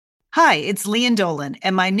Hi, it's Lian Dolan,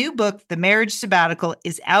 and my new book, The Marriage Sabbatical,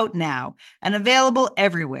 is out now and available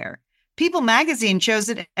everywhere. People magazine chose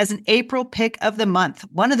it as an April pick of the month,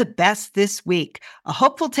 one of the best this week. A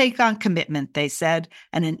hopeful take on commitment, they said,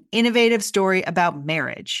 and an innovative story about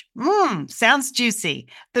marriage. Sounds juicy.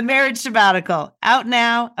 The Marriage Sabbatical, out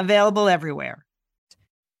now, available everywhere.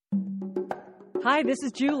 Hi, this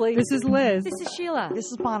is Julie. This is Liz. This is Sheila. This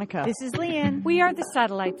is Monica. This is Lian. We are the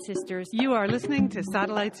Satellite Sisters. You are listening to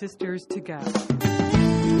Satellite Sisters to Go.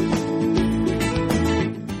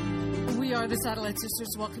 We are the Satellite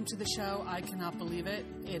Sisters. Welcome to the show. I cannot believe it.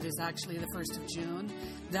 It is actually the 1st of June.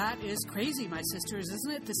 That is crazy, my sisters,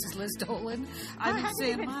 isn't it? This is Liz Dolan. I'm in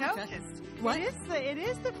Santa Monica. What? It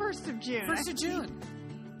is the 1st of June. 1st of June.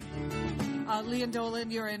 Lian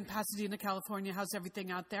Dolan, you're in Pasadena, California. How's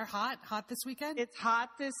everything out there? Hot this weekend? It's hot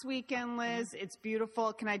this weekend, Liz. It's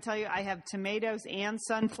beautiful. Can I tell you, I have tomatoes and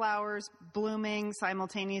sunflowers blooming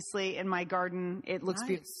simultaneously in my garden. It looks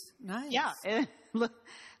beautiful. Nice. Yeah.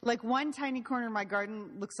 Like one tiny corner of my garden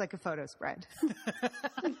looks like a photo spread.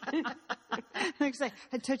 Looks like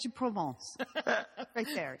a touch of Provence. Right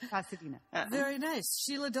there, Pasadena. Very nice.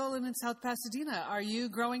 Sheila Dolan in South Pasadena. Are you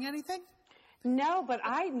growing anything? No, but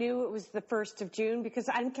I knew it was the 1st of June because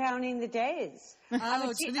I'm counting the days.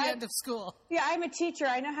 Oh, to the end of school. Yeah, I'm a teacher.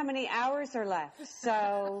 I know how many hours are left.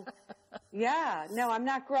 So, yeah, no, I'm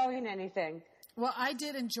not growing anything. Well, I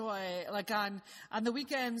did enjoy, like on the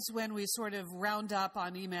weekends when we sort of round up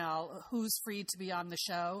on email who's free to be on the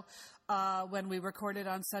show, when we recorded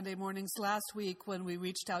on Sunday mornings last week when we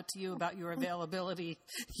reached out to you about your availability,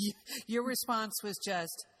 your response was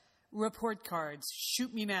just, report cards,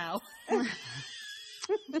 shoot me now.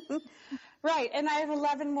 Right, and I have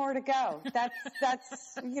 11 more to go.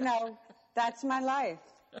 That's my life.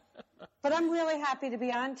 But I'm really happy to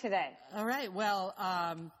be on today. All right, well,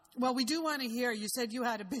 we do want to hear, you said you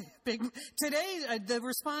had a big today, the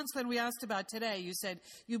response when we asked about today, you said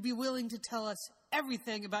you'd be willing to tell us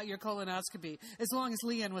everything about your colonoscopy, as long as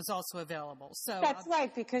Lian was also available. So that's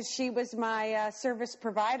right, because she was my service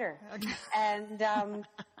provider. Okay. And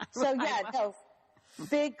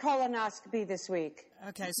big colonoscopy this week.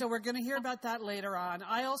 Okay, so we're going to hear about that later on.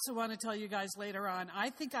 I also want to tell you guys later on, I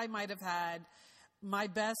think I might have had my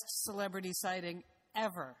best celebrity sighting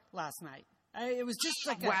ever last night. It was just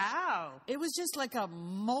like It was just like a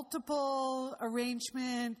multiple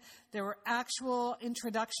arrangement. There were actual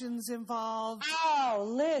introductions involved. Oh,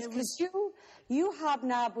 Liz, because you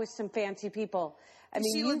hobnob with some fancy people. I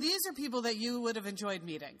mean, Sheila, these are people that you would have enjoyed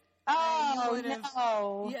meeting. Oh,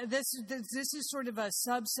 no. Yeah, this is sort of a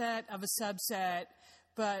subset of a subset,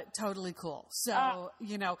 but totally cool. So,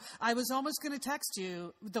 I was almost going to text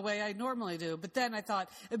you the way I normally do, but then I thought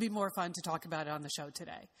it'd be more fun to talk about it on the show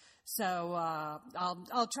today. So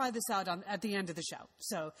I'll try this out at the end of the show.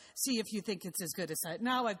 So see if you think it's as good as that.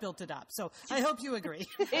 Now I've built it up. So I hope you agree.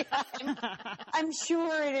 I'm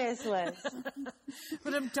sure it is, Liz.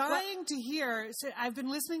 But I'm dying to hear. So I've been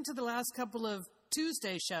listening to the last couple of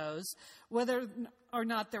Tuesday shows. Whether or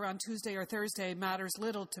not they're on Tuesday or Thursday matters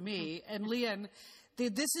little to me. And Lian,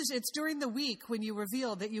 it's during the week when you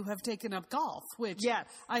reveal that you have taken up golf, which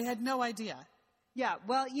I had no idea. Yeah,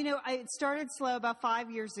 well, I started slow about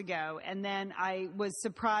 5 years ago, and then I was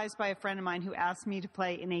surprised by a friend of mine who asked me to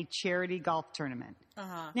play in a charity golf tournament.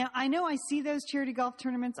 Uh-huh. Now, I know I see those charity golf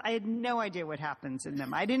tournaments. I had no idea what happens in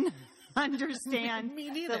them. I didn't understand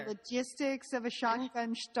the logistics of a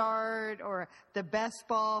shotgun start or the best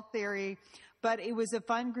ball theory. But it was a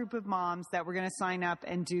fun group of moms that were going to sign up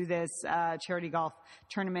and do this charity golf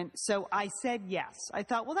tournament. So I said yes. I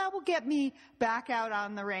thought, well, that will get me back out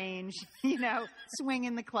on the range,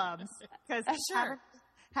 swinging the clubs. Because I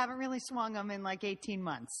haven't really swung them in like 18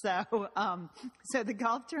 months. So the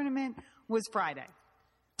golf tournament was Friday.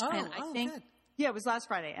 And I think, good. Yeah, it was last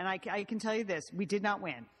Friday. And I can tell you this. We did not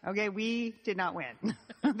win. Okay, we did not win.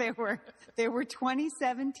 There were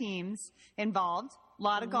 27 teams involved. A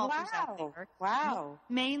lot of golfers out there. Wow.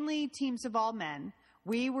 Mainly teams of all men.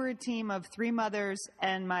 We were a team of 3 mothers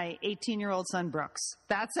and my 18-year-old son, Brooks.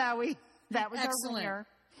 That was Excellent. Our ringer.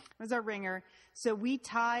 It was our ringer. So we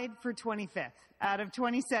tied for 25th out of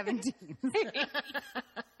 27 teams.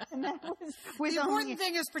 And that was the important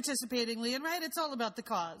thing is participating, Lian, right? It's all about the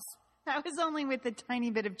cause. That was only with a tiny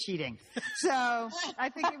bit of cheating. So I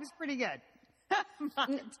think it was pretty good. But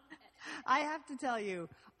I have to tell you,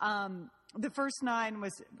 the first 9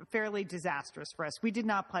 was fairly disastrous for us. We did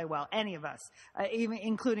not play well, any of us, even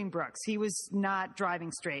including Brooks. He was not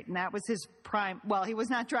driving straight, and that was his prime. Well, he was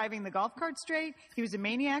not driving the golf cart straight. He was a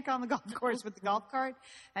maniac on the golf course with the golf cart,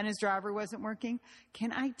 and his driver wasn't working.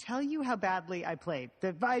 Can I tell you how badly I played?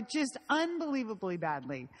 Just unbelievably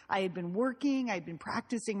badly. I had been working. I had been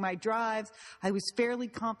practicing my drives. I was fairly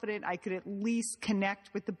confident I could at least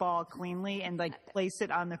connect with the ball cleanly and place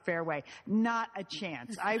it on the fairway. Not a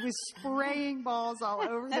chance. I was spraying balls all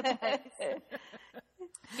over the place.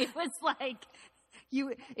 It was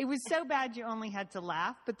it was so bad you only had to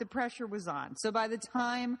laugh, but the pressure was on. So by the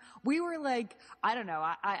time we were I don't know,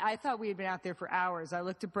 I thought we had been out there for hours. I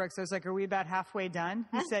looked at Brooks. I was like, are we about halfway done?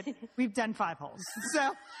 He said, we've done 5 holes.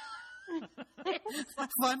 So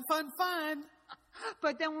Fun.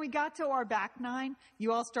 But then when we got to our back 9,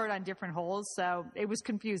 you all start on different holes. So it was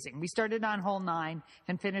confusing. We started on hole 9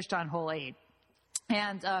 and finished on hole 8.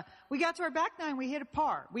 And we got to our back 9. We hit a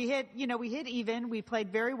par. We hit even. We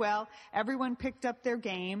played very well. Everyone picked up their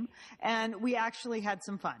game, and we actually had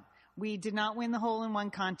some fun. We did not win the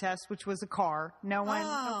hole-in-one contest, which was a car. No one.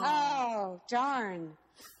 Oh, darn.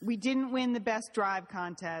 We didn't win the best drive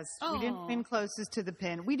contest. We didn't win closest to the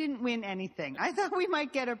pin. We didn't win anything. I thought we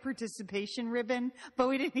might get a participation ribbon, but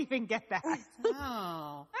we didn't even get that.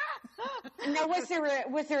 Oh. Now, was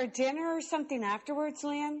there a dinner or something afterwards,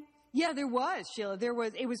 Lian? Yeah, there was, Sheila.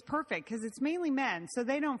 It was perfect because it's mainly men, so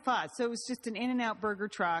they don't fuss. So it was just an In-N-Out burger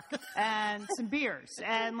truck and some beers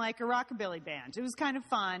and a rockabilly band. It was kind of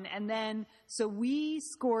fun. And then, so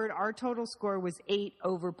our total score was 8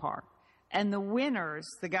 over par. And the winners,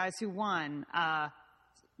 the guys who won,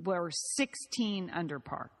 were 16 under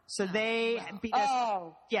par. So they beat us.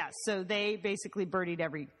 Oh. Yeah, so they basically birdied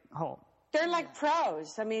every hole. They're like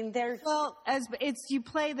pros. I mean, you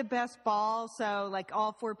play the best ball. So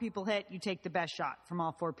all 4 people hit, you take the best shot from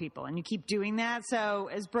all 4 people, and you keep doing that. So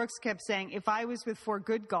as Brooks kept saying, if I was with 4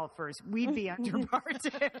 good golfers, we'd be under par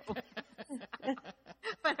too.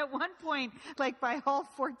 But at one point, by hole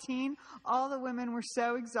 14, all the women were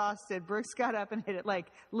so exhausted. Brooks got up and hit it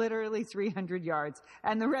literally 300 yards.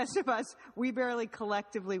 And the rest of us, we barely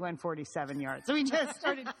collectively went 47 yards. So we just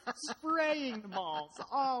started spraying the balls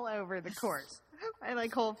all over the course. By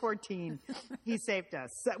hole 14, he saved us.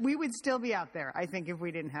 So we would still be out there, I think, if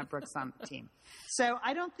we didn't have Brooks on the team. So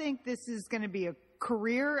I don't think this is going to be a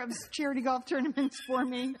career of charity golf tournaments for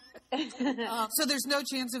me. So there's no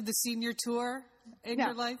chance of the senior tour in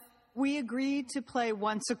your life? We agreed to play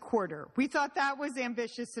once a quarter. We thought that was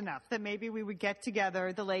ambitious enough, that maybe we would get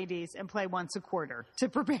together, the ladies, and play once a quarter to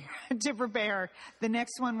prepare. The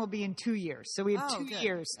next one will be in 2 years. So we have 2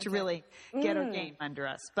 years to really get our game under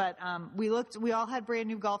us. But we all had brand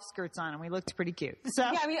new golf skirts on, and we looked pretty cute. So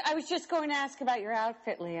yeah, I was just going to ask about your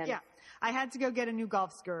outfit, Lian. Yeah. I had to go get a new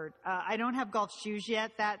golf skirt. I don't have golf shoes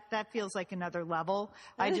yet. That feels like another level.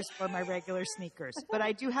 I just wear my regular sneakers. But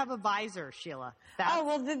I do have a visor, Sheila.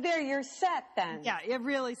 There you're set then. Yeah, it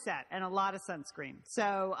really set, and a lot of sunscreen.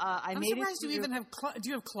 So I'm surprised you even have. Do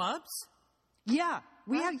you have clubs? Yeah,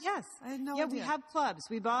 we have. Yes, I had no idea. We have clubs.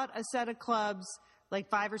 We bought a set of clubs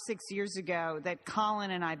 5 or 6 years ago that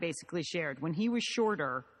Colin and I basically shared. When he was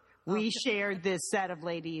shorter, we shared this set of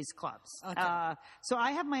ladies' clubs. Okay. So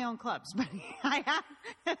I have my own clubs, but I'm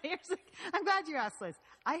glad you asked, Liz.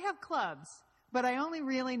 I have clubs, but I only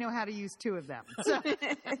really know how to use 2 of them.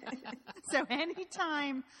 So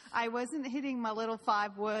anytime I wasn't hitting my little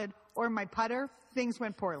 5-wood or my putter, things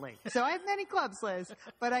went poorly. So I have many clubs, Liz,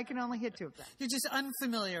 but I can only hit 2 of them. You're just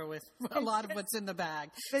unfamiliar with a lot of what's in the bag.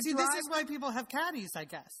 This is why people have caddies, I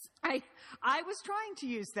guess. I was trying to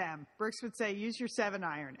use them. Brooks would say, use your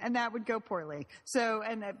 7-iron, and that would go poorly. So,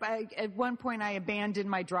 and at one point I abandoned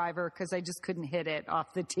my driver because I just couldn't hit it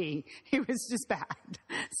off the tee. It was just bad.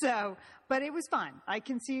 So, but it was fun. I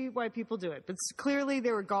can see why people do it. But clearly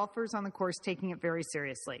there were golfers on the course taking it very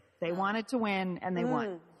seriously. They wanted to win, and they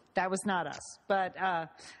won. That was not us. But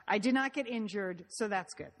I did not get injured, so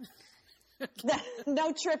that's good.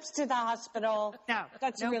 No trips to the hospital. No.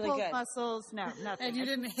 That's no really pulled good. muscles. No, nothing. And you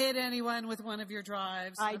didn't hit anyone with one of your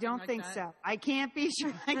drives? I don't think so. I can't be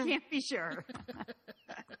sure. Can't be sure.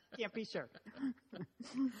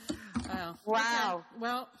 Oh. Wow. Okay.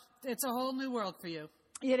 Well, it's a whole new world for you.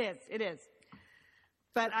 It is.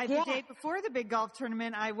 But the day before the big golf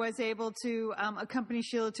tournament, I was able to accompany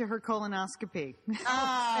Sheila to her colonoscopy.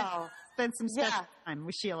 Oh. Spend some special time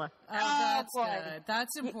with Sheila. Oh, that's good.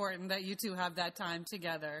 That's important that you two have that time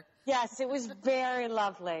together. Yes, it was very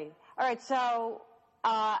lovely. All right, so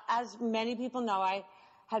as many people know, I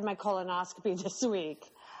had my colonoscopy this week.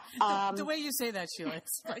 The way you say that, Sheila,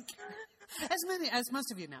 it's as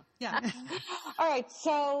most of you know. Yeah. All right,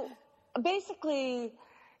 so basically,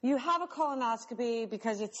 you have a colonoscopy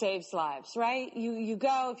because it saves lives, right? You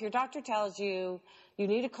go, if your doctor tells you you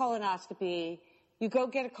need a colonoscopy, you go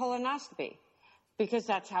get a colonoscopy because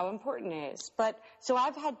that's how important it is. But so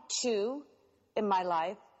I've had 2 in my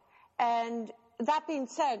life. And that being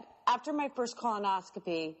said, after my first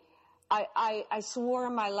colonoscopy, I swore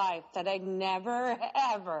in my life that I'd never,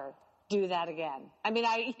 ever do that again. I mean,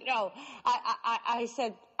 I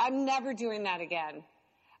said, I'm never doing that again.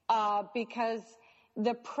 Because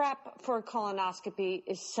the prep for a colonoscopy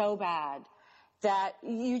is so bad that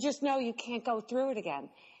you just know you can't go through it again.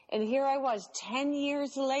 And here I was 10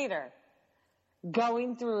 years later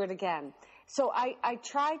going through it again. So I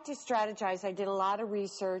tried to strategize. I did a lot of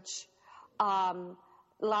research on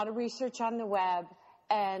the web.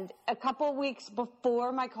 And a couple of weeks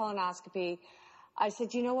before my colonoscopy, I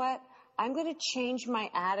said, you know what? I'm going to change my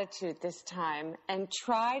attitude this time and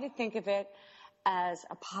try to think of it as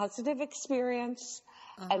a positive experience.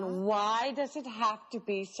 And why does it have to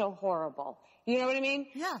be so horrible? You know what I mean?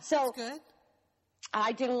 Yeah, so that's good.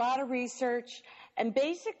 I did a lot of research, and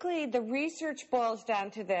basically the research boils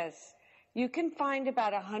down to this. You can find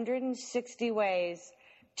about 160 ways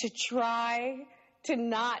to try to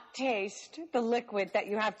not taste the liquid that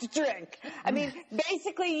you have to drink. I mean,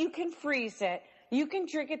 basically you can freeze it. You can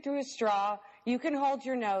drink it through a straw. You can hold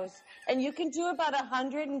your nose, and you can do about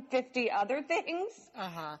 150 other things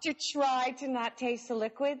to try to not taste the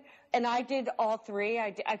liquid. And I did all 3.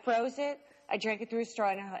 I froze it, I drank it through a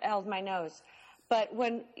straw, and I held my nose. But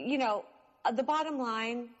when, the bottom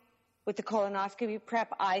line with the colonoscopy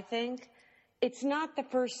prep, I think, it's not the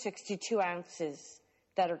first 62 ounces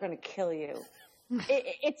that are going to kill you.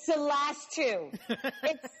 It's the last 2.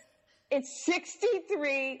 It's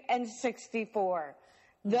 63 and 64.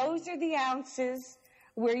 Those are the ounces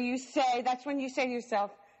where that's when you say to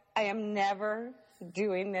yourself, I am never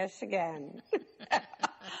doing this again.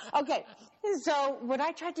 Okay. So what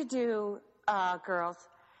I tried to do, girls,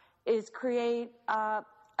 is create a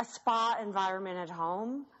spa environment at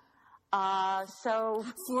home. So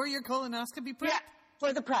For your colonoscopy prep? Yeah,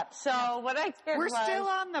 for the prep. So what I did We're still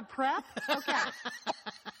on the prep? Okay.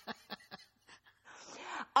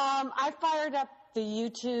 I fired up the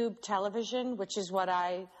YouTube television, which is what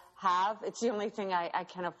I have. It's the only thing I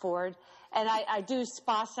can afford. And I do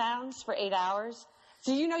spa sounds for 8 hours.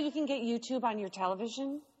 So you can get YouTube on your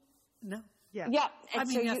television? No. Yeah. Yeah. I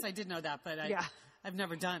mean, yes, I did know that, but I've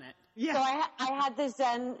never done it. Yeah. So I had the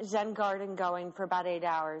Zen garden going for about 8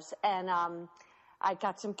 hours. And I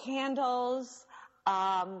got some candles.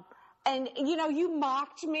 And, you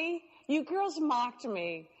mocked me. You girls mocked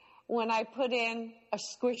me when I put in a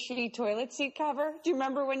squishy toilet seat cover. Do you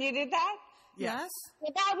remember when you did that? Yes.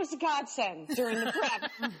 Well, that was a godsend during the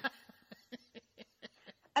prep.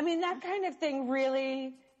 I mean, that kind of thing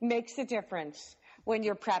really makes a difference when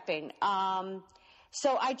you're prepping.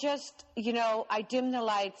 So I just, I dimmed the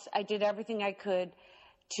lights. I did everything I could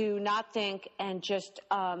to not think and just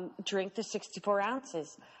drink the 64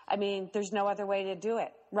 ounces. I mean, there's no other way to do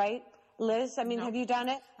it, right? Liz, I mean, Have you done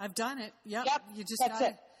it? I've done it. Yep. You just that's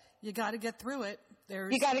it. You got to get through it.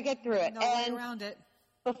 You got to get through it. No way around it.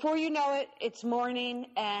 Before you know it, it's morning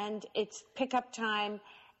and it's pickup time.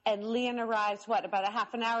 And Leanne arrives, about a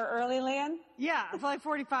half an hour early, Leanne? Yeah, like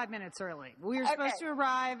 45 minutes early. We were supposed to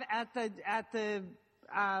arrive at the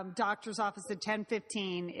doctor's office at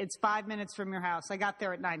 10:15. It's 5 minutes from your house. I got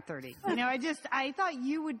there at 9:30. I thought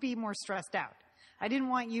you would be more stressed out. I didn't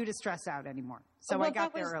want you to stress out anymore. So I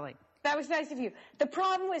got there early. That was nice of you. The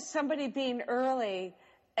problem with somebody being early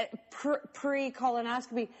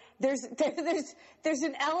pre-colonoscopy, there's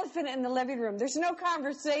an elephant in the living room. There's no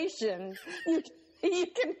conversation you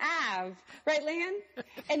can have, right,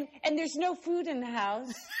 Leanne? And there's no food in the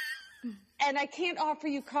house. And I can't offer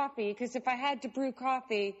you coffee because if I had to brew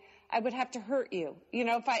coffee, I would have to hurt you.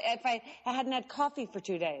 If I hadn't had coffee for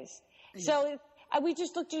 2 days. Yeah. So we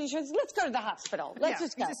just looked at each other. Let's go to the hospital. Let's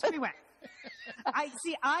just go. We went.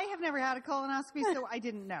 I have never had a colonoscopy, so I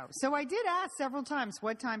didn't know. So I did ask several times,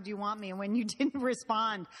 what time do you want me? And when you didn't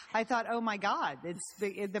respond, I thought, oh my God,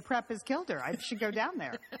 the prep has killed her. I should go down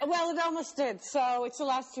there. Well, it almost did. So it's the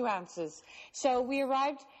last 2 ounces. So we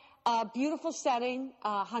arrived, beautiful setting,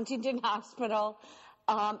 Huntington Hospital.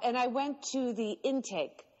 And I went to the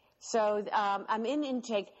intake. So, I'm in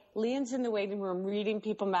intake. Leanne's in the waiting room reading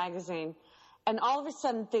People magazine. And all of a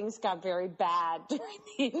sudden, things got very bad during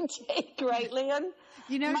the intake, right, Leon?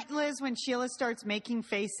 You know, Liz, when Sheila starts making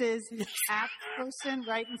faces at the person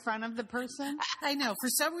right in front of the person. I know. For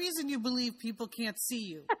some reason, you believe people can't see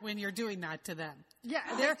you when you're doing that to them. Yeah,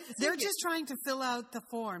 They're just trying to fill out the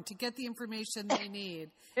form to get the information they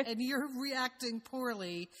need, and you're reacting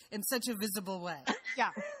poorly in such a visible way.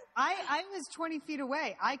 Yeah. I was 20 feet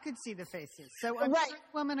away. I could see the faces. So a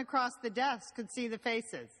woman across the desk could see the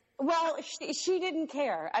faces. Well, she didn't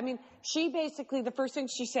care. I mean, she basically, the first thing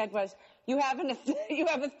she said was, you have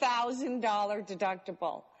 $1,000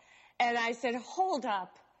 deductible. And I said, hold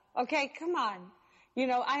up. Okay, come on. You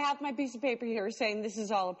know, I have my piece of paper here saying this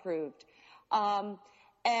is all approved. And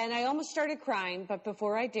I almost started crying, but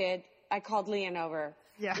before I did, I called Leon over.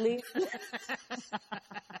 Yeah.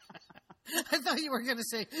 I thought you were going to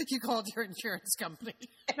say you called your insurance company.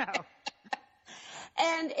 No.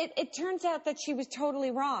 And it turns out that she was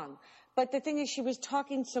totally wrong. But the thing is, she was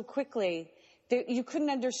talking so quickly that you couldn't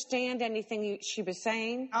understand anything she was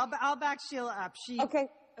saying. I'll back Sheila up. Okay.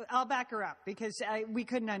 I'll back her up because we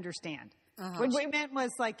couldn't understand. What she meant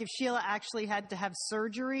was, like, if Sheila actually had to have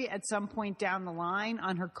surgery at some point down the line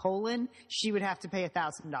on her colon, she would have to pay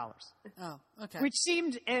 $1,000. Oh, okay. Which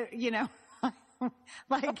seemed, you know,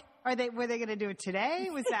 like, were they going to do it today?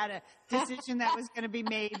 Was that a decision that was going to be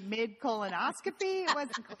made mid-colonoscopy? It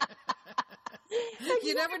wasn't clear.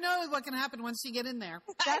 You never know what can happen once you get in there.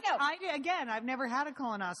 I've never had a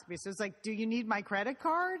colonoscopy. So it's like, do you need my credit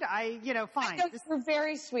card? Fine. They were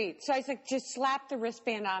very sweet. So I said, just slap the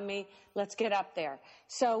wristband on me. Let's get up there.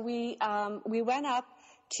 So we went up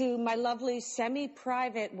to my lovely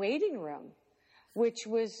semi-private waiting room, which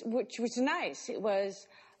was nice. It was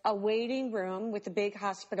a waiting room with a big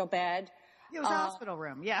hospital bed. It was a hospital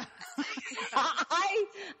room, yeah. I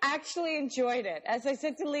actually enjoyed it. As I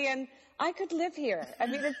said to Leon, I could live here. I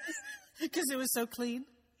mean, because it was so clean.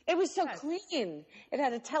 It was so clean. It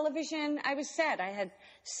had a television. I was set. I had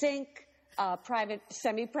sink, private,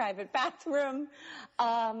 semi-private bathroom,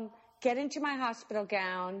 get into my hospital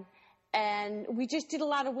gown, and we just did a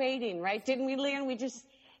lot of waiting, right? Didn't we, Leon?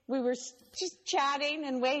 We were just chatting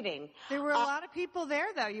and waiting. There were a lot of people there,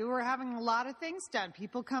 though. You were having a lot of things done.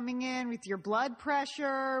 People coming in with your blood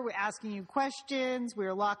pressure, asking you questions. We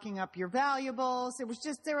were locking up your valuables.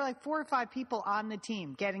 There were like 4 or 5 people on the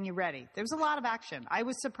team getting you ready. There was a lot of action. I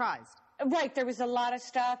was surprised. Right. There was a lot of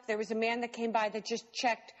stuff. There was a man that came by that just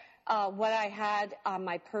checked what I had on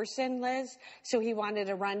my person, Liz. So he wanted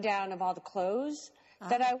a rundown of all the clothes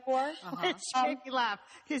that I wore. It made me laugh.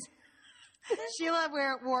 Sheila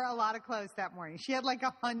wore a lot of clothes that morning. She had like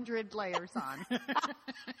 100 layers on.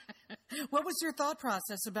 What was your thought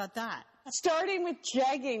process about that? Starting with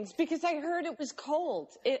jeggings, because I heard it was cold.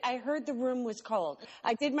 I heard the room was cold.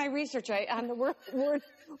 I did my research on the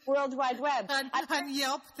World Wide Web. On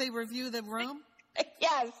Yelp, they review the room?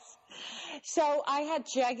 Yes. So I had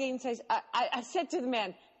jeggings. I said to the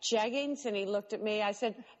man, jeggings? And he looked at me. I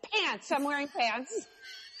said, pants. I'm wearing pants.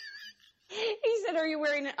 He said, are you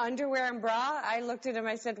wearing underwear and bra? I looked at him.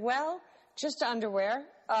 I said, well, just underwear.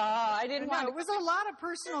 I didn't want to. It was a lot of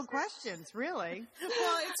personal questions, really.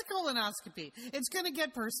 Well, it's a colonoscopy. It's going to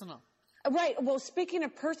get personal. Right. Well, speaking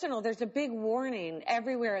of personal, there's a big warning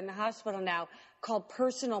everywhere in the hospital now called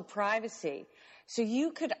personal privacy. So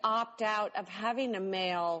you could opt out of having a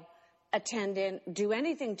male attendant do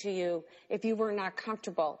anything to you if you were not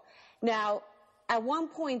comfortable. Now, at one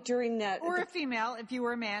point during or a female, if you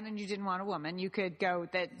were a man and you didn't want a woman, you could go.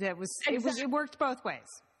 It worked both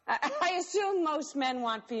ways. I assume most men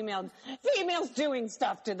want females doing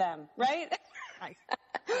stuff to them, right? Right.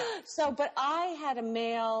 So, but I had a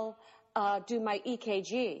male do my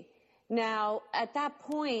EKG. Now, at that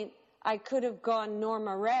point, I could have gone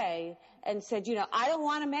Norma Ray and said, I don't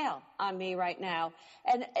want a male on me right now.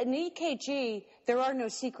 And an EKG, there are no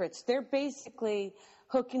secrets. They're basically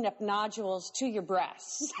hooking up nodules to your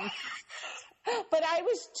breasts. But I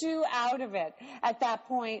was too out of it at that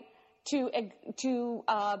point to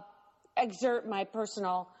exert my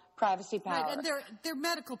personal privacy power. Right, and they're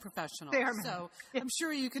medical professionals, so I'm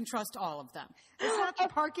sure you can trust all of them. It's not the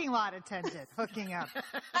parking lot attendant hooking up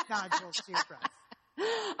nodules to your breasts.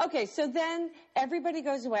 Okay, so then everybody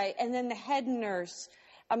goes away, and then the head nurse,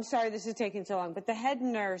 I'm sorry this is taking so long, but the head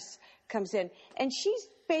nurse comes in, and she's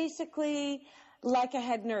basically like a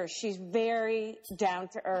head nurse. She's very down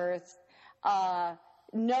to earth,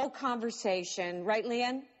 no conversation, right,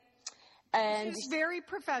 Leanne? And she's very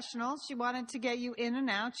professional. She wanted to get you in and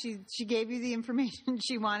out. She gave you the information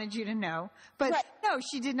she wanted you to know. But no,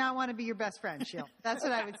 she did not want to be your best friend, Sheila. That's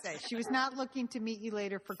what I would say. She was not looking to meet you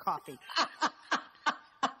later for coffee.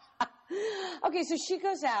 Okay, so she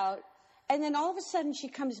goes out, And then all of a sudden she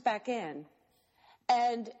comes back in,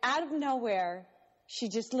 and out of nowhere, she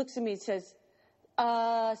just looks at me and says,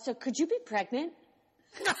 so could you be pregnant?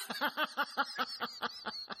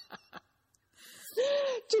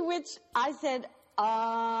 To which I said,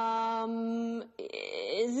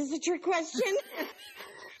 is this a trick question?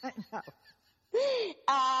 No.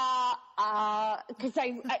 Because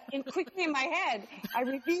and quickly in my head, I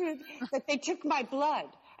reviewed that they took my blood.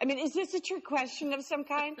 I mean, is this a trick question of some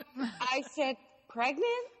kind? I said, pregnant?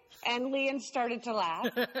 And Lian started to laugh.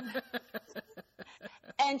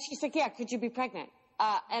 And she's like, yeah, could you be pregnant?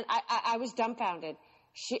 And I was dumbfounded.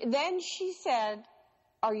 Then she said,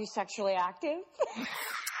 are you sexually active?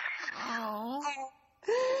 Oh.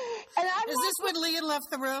 And I'm Is this when Lian left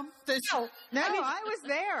the room? No, I was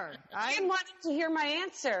there. I wanted to hear my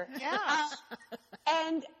answer. Yeah.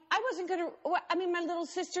 And I wasn't going to, I mean, my little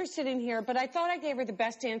sister's sitting here, but I thought I gave her the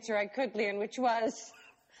best answer I could, Lian, which was,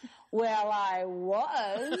 well, I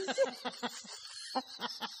was.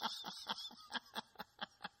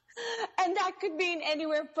 And that could mean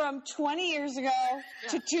anywhere from 20 years ago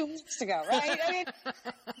to 2 weeks ago, right? I mean,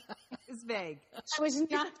 It's vague. I was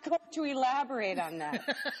not going to elaborate on that.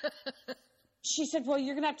 She said, well,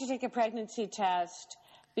 you're going to have to take a pregnancy test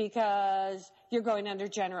because you're going under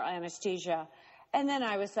general anesthesia. And then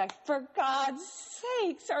I was like, for God's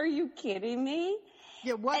sakes, are you kidding me?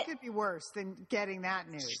 Yeah, what could be worse than getting that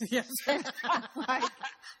news? Yes. Like,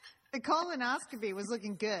 the colonoscopy was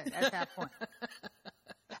looking good at that point.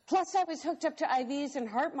 Plus, I was hooked up to IVs and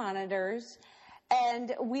heart monitors,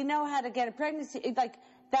 and we know how to get a pregnancy. Like,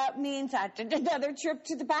 that means I did another trip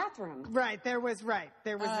to the bathroom. Right, there was that.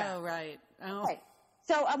 Oh, right. Oh. Right.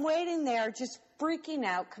 So I'm waiting there, just freaking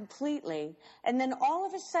out completely. And then all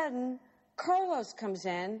of a sudden, Carlos comes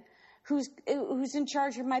in, who's in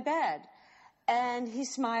charge of my bed. And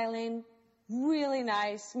he's smiling, really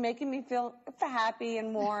nice, making me feel happy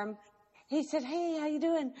and warm. He said, hey, how you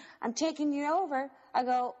doing? I'm taking you over. I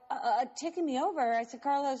go, taking me over? I said,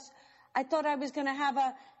 Carlos, I thought I was going to have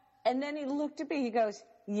a... And then he looked at me, he goes,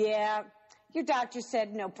 yeah, your doctor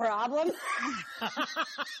said no problem.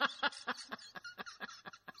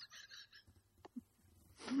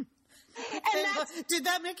 Did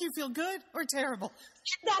that make you feel good or terrible?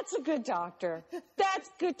 That's a good doctor. That's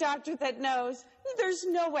a good doctor that knows there's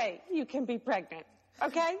no way you can be pregnant.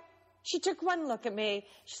 Okay? She took one look at me.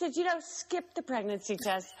 She said, skip the pregnancy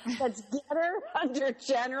test. Let's get her under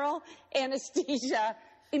general anesthesia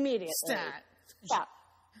immediately. Stat. Yeah.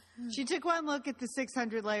 She took one look at the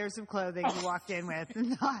 600 layers of clothing you walked in with.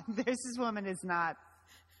 This woman is not.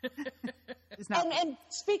 And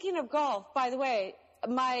speaking of golf, by the way,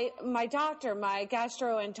 my doctor, my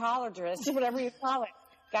gastroenterologist, whatever you call it,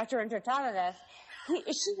 gastroenterologist,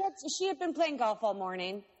 she had been playing golf all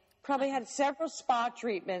morning, probably had several spa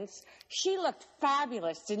treatments. She looked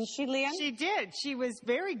fabulous, didn't she, Lian? She did. She was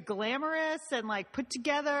very glamorous and put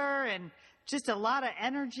together and just a lot of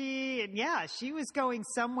energy. And yeah, she was going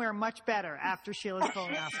somewhere much better after Sheila's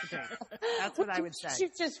colonoscopy. That's what I would say. You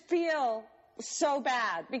just feel so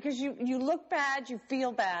bad because you look bad, you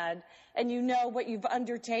feel bad, and you know what you've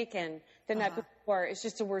undertaken the night before. It's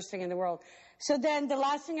just the worst thing in the world. So then the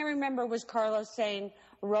last thing I remember was Carlos saying,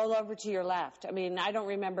 roll over to your left. I mean, I don't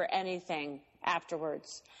remember anything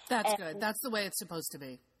afterwards. That's good. That's the way it's supposed to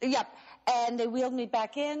be. Yep. And they wheeled me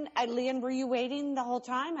back in. Lian, were you waiting the whole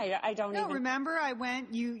time? I don't No, remember I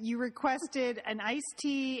went, you requested an iced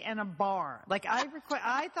tea and a bar.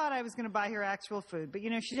 I thought I was going to buy her actual food, but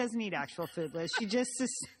she doesn't eat actual food, Liz. She just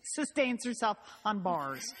sustains herself on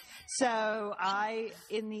bars. So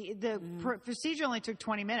the procedure only took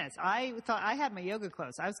 20 minutes. I thought I had my yoga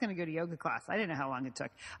clothes. I was going to go to yoga class. I didn't know how long it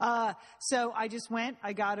took. So I just went,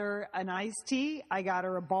 I got her an iced tea. I got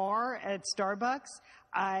her a bar at Starbucks.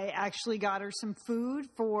 I actually got her some food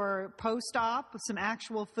for post-op, some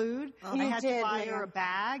actual food. I had to buy her a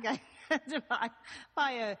bag. I had to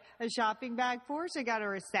buy a shopping bag for her. So I got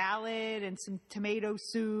her a salad and some tomato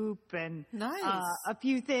soup and a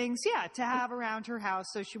few things, to have around her house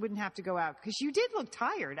so she wouldn't have to go out. Because you did look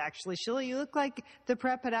tired, actually, Sheila. You looked like the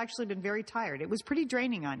prep had actually been very tired. It was pretty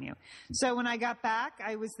draining on you. So when I got back,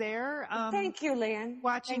 I was there. Thank you, Lian.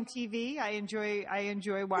 Watching TV. I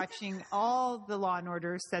enjoy watching all the Law and Orders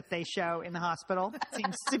that they show in the hospital. It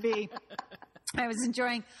seems to be. I was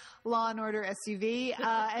enjoying Law and Order SUV,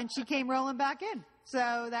 and she came rolling back in.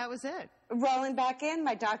 So that was it. Rolling back in,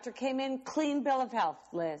 my doctor came in, clean bill of health,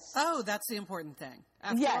 Liz. Oh, that's the important thing.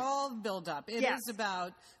 After all the build-up, it is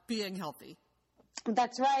about being healthy.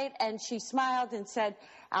 That's right. And she smiled and said,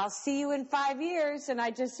 I'll see you in 5 years. And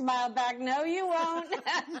I just smiled back, no, you won't.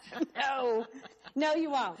 No. No,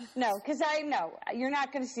 you won't. No, because I know you're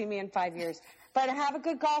not going to see me in 5 years. But have a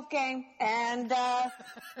good golf game, and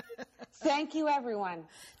thank you, everyone.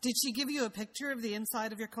 Did she give you a picture of the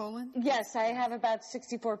inside of your colon? Yes, I have about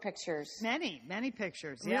 64 pictures. Many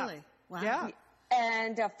pictures. Yeah. Really? Wow. Yeah.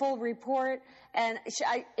 And a full report. And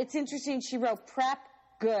it's interesting, she wrote prep,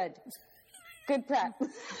 good. Good prep.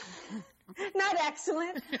 Not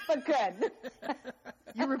excellent, but good.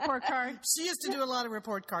 Your report card? She used to do a lot of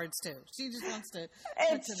report cards, too. She just wants to...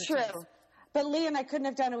 It's true. But, Lian, I couldn't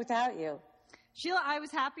have done it without you. Sheila, I was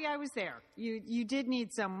happy I was there. You did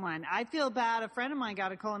need someone. I feel bad. A friend of mine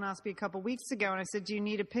got a colonoscopy a couple weeks ago, and I said, do you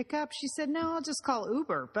need a pickup? She said, no, I'll just call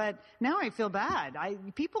Uber. But now I feel bad.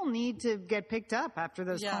 People need to get picked up after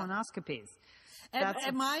those colonoscopies.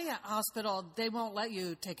 At my hospital, they won't let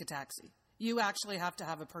you take a taxi. You actually have to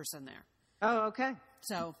have a person there. Oh, okay.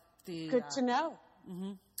 So good to know.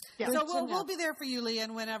 Mm-hmm. Yeah. So we'll be there for you,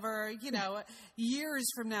 Lian, whenever, years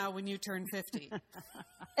from now when you turn 50.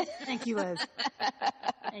 Thank you, Liz.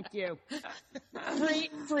 Thank you.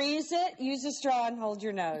 Freeze it, use a straw, and hold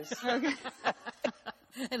your nose. Okay.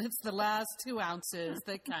 And it's the last 2 ounces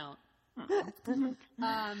that count.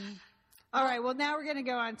 All right. Well, now we're going to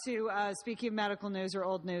go on to speaking of medical news or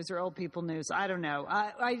old people news. I don't know.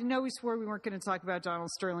 I know we swore we weren't going to talk about Donald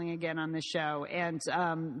Sterling again on this show, and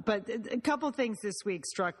but a couple of things this week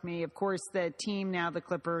struck me. Of course, the team now, the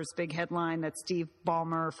Clippers, big headline that Steve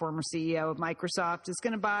Ballmer, former CEO of Microsoft, is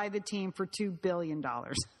going to buy the team for $2 billion.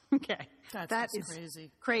 Okay. That is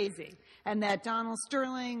crazy. And that Donald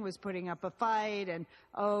Sterling was putting up a fight, and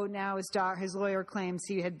now his lawyer claims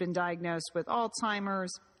he had been diagnosed with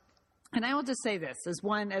Alzheimer's. And I will just say this,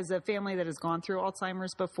 as a family that has gone through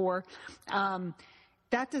Alzheimer's before,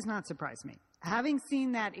 that does not surprise me. Having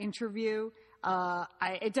seen that interview,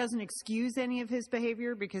 it doesn't excuse any of his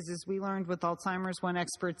behavior, because as we learned with Alzheimer's, one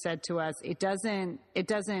expert said to us, it doesn't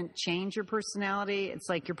change your personality. It's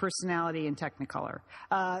like your personality in Technicolor.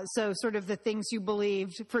 So sort of the things you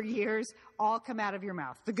believed for years all come out of your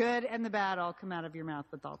mouth. The good and the bad all come out of your mouth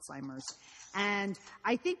with Alzheimer's. And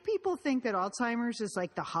I think people think that Alzheimer's is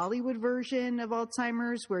like the Hollywood version of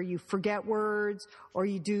Alzheimer's, where you forget words or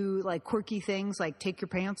you do like quirky things like take your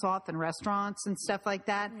pants off in restaurants and stuff like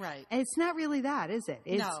that. Right. And it's not really that, is it?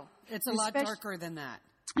 No, it's a lot darker than that.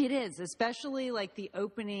 It is, especially like the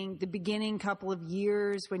beginning couple of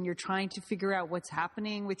years when you're trying to figure out what's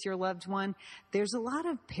happening with your loved one. There's a lot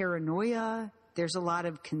of paranoia. There's a lot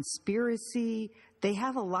of conspiracy. They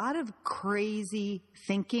have a lot of crazy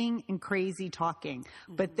thinking and crazy talking,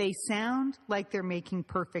 but they sound like they're making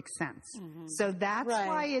perfect sense. Mm-hmm. So that's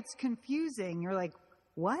why it's confusing. You're like,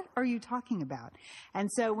 what are you talking about? And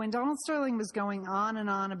so when Donald Sterling was going on and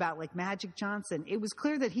on about like Magic Johnson, it was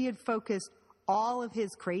clear that he had focused all of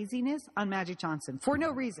his craziness on Magic Johnson for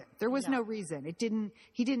no reason. There was no reason.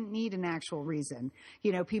 He didn't need an actual reason.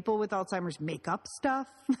 People with Alzheimer's make up stuff.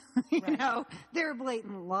 They're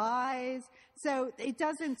blatant lies. So it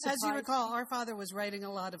doesn't surprise. As you recall, our father was writing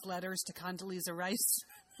a lot of letters to Condoleezza Rice.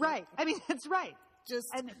 Right. I mean, that's right. Just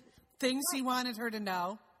things he wanted her to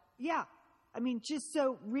know. Yeah. I mean, just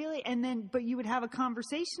so really, but you would have a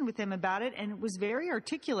conversation with him about it, and it was very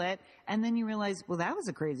articulate, and then you realize, well, that was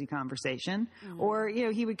a crazy conversation. Mm-hmm. Or,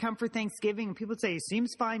 he would come for Thanksgiving, and people would say, it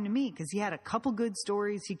seems fine to me, because he had a couple good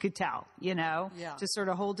stories he could tell, to sort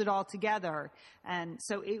of hold it all together. And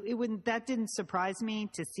so that didn't surprise me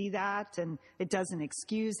to see that, and it doesn't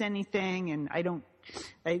excuse anything, and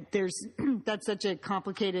that's such a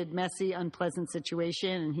complicated, messy, unpleasant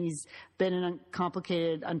situation, and he's been a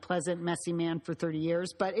complicated, unpleasant, messy man for 30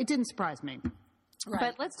 years, but it didn't surprise me. Right.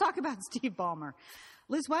 But let's talk about Steve Ballmer.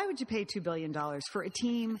 Liz, why would you pay $2 billion for a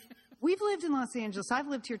team? We've lived in Los Angeles. I've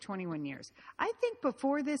lived here 21 years. I think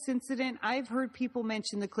before this incident, I've heard people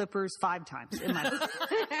mention the Clippers 5 times in my life.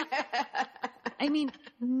 I mean,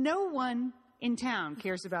 no one in town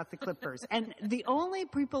cares about the Clippers. And the only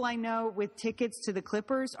people I know with tickets to the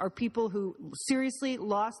Clippers are people who seriously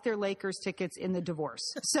lost their Lakers tickets in the divorce.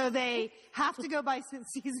 So they have to go buy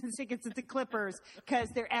season tickets at the Clippers because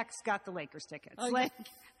their ex got the Lakers tickets.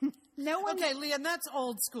 No one. Okay, Lian, that's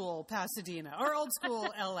old school Pasadena or old school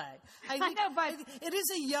LA. I know, but it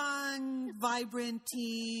is a young, vibrant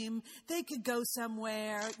team. They could go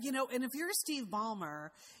somewhere, and if you're Steve Ballmer,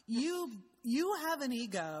 you have an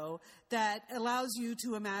ego that allows you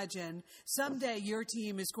to imagine someday your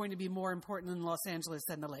team is going to be more important in Los Angeles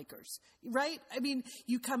than the Lakers, right? I mean,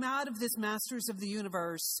 you come out of this Masters of the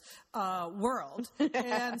Universe world,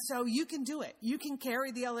 and so you can do it. You can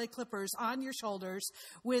carry the LA Clippers on your shoulders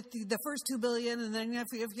with the first $2 billion, and then if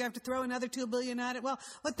you have to throw another $2 billion at it, well,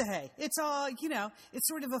 what the hey? It's all, it's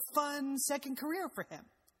sort of a fun second career for him.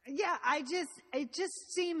 Yeah, it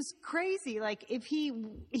just seems crazy. Like if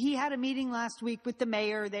he had a meeting last week with the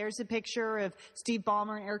mayor, there's a picture of Steve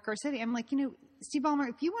Ballmer and Eric Garcetti. I'm like, Steve Ballmer,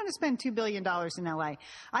 if you want to spend $2 billion in LA,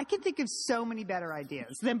 I can think of so many better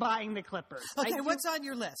ideas than buying the Clippers. Okay, what's on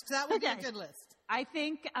your list? That would be a good list. I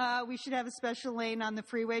think we should have a special lane on the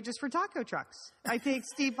freeway just for taco trucks. I think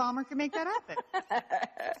Steve Ballmer can make that happen.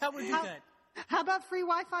 That would be good. How about free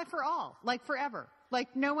Wi-Fi for all, like forever?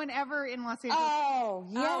 Like no one ever in Los Angeles. Oh,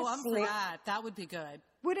 yes. Oh, I'm for that. That would be good.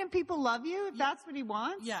 Wouldn't people love you if that's what he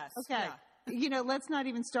wants? Yes. Okay. Yeah. Let's not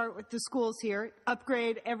even start with the schools here.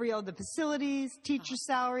 Upgrade every all the facilities, teacher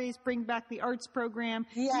salaries, bring back the arts program.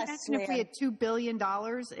 Yes, imagine if we had $2 billion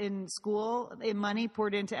in school, in money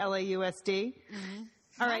poured into LAUSD. Mm-hmm.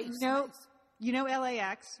 All right.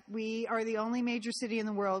 LAX, we are the only major city in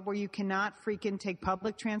the world where you cannot freaking take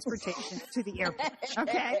public transportation to the airport.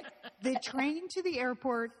 Okay? The train to the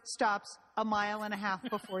airport stops a mile and a half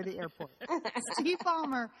before the airport. Steve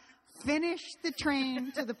Ballmer finished the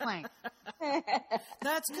train to the plane.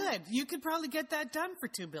 That's good. You could probably get that done for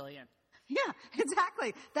 $2 billion. Yeah,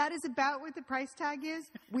 exactly. That is about what the price tag is.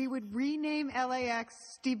 We would rename LAX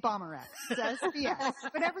Steve Ballmer X, SBS,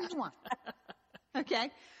 whatever you want.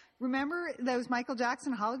 Okay? Remember those Michael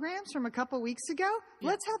Jackson holograms from a couple weeks ago? Yeah.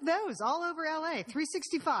 Let's have those all over LA.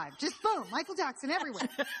 365. Just boom, Michael Jackson everywhere.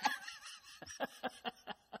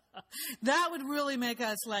 That would really make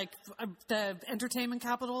us like the entertainment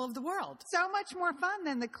capital of the world. So much more fun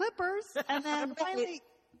than the Clippers. And then finally,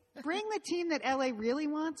 bring the team that LA really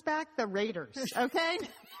wants back, the Raiders. Okay?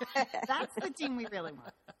 That's the team we really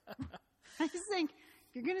want. I just think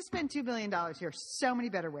if you're going to spend $2 billion here, so many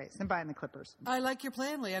better ways than buying the Clippers. I like your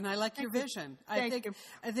plan, Lee, and I like your vision. I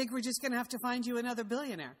think we're just going to have to find you another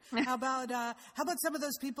billionaire. How about some of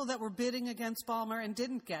those people that were bidding against Ballmer and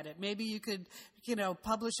didn't get it? Maybe you could,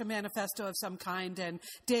 publish a manifesto of some kind, and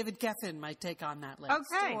David Geffen might take on that list.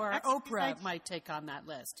 Okay. Or Oprah might take on that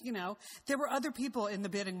list. There were other people in the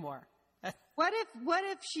bidding war. What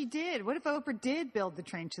if she did? What if Oprah did build the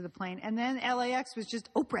train to the plane and then LAX was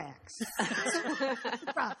just Oprah-X?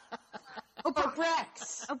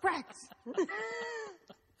 Oprah-X.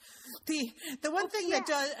 The one thing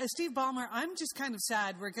that Steve Ballmer, I'm just kind of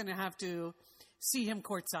sad we're going to have to see him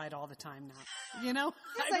courtside all the time now. Yes,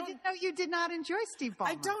 I didn't know you did not enjoy Steve Ballmer.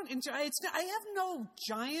 I don't enjoy it. I have no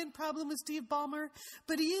giant problem with Steve Ballmer,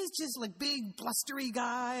 but he is just like big, blustery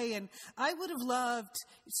guy, and I would have loved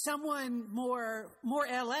someone more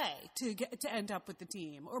LA to end up with the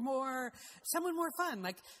team, or someone more fun,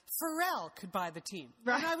 like Pharrell could buy the team,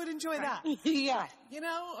 right. And I would enjoy that. Yeah,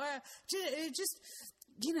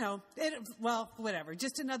 whatever.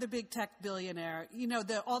 Just another big tech billionaire.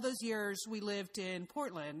 All those years we lived in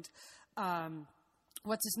Portland,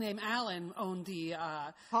 what's his name? Allen owned the,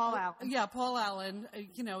 Paul Allen. Yeah, Paul Allen,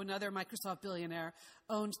 another Microsoft billionaire,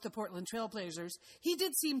 owned the Portland Trailblazers. He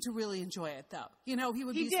did seem to really enjoy it, though. He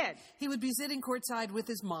would be sitting courtside with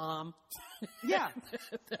his mom. Yeah.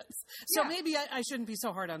 So maybe I shouldn't be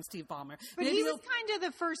so hard on Steve Ballmer. But he was kind of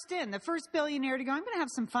the first billionaire to go, I'm going to have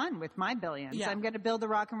some fun with my billions. Yeah. I'm going to build the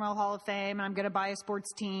Rock and Roll Hall of Fame, and I'm going to buy a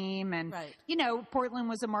sports team. And, Portland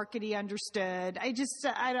was a market he understood. I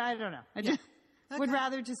don't know. I would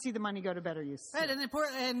rather just see the money go to better use. Right,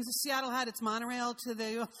 and Seattle had its monorail to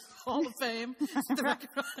the Hall of Fame.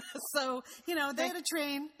 So, they had a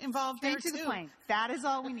train involved there, too. Train to the plane. That is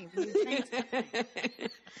all we need. We need train to the plane.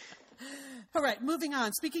 All right, moving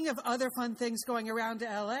on. Speaking of other fun things going around to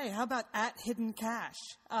L.A., how about @Hidden Cash?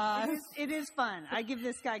 It is fun. I give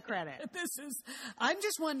this guy credit. I'm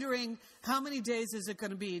just wondering how many days is it going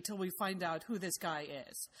to be till we find out who this guy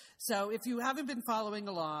is. So if you haven't been following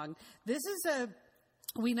along,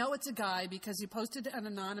 we know it's a guy because he posted an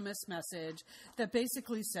anonymous message that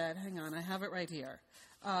basically said, hang on, I have it right here.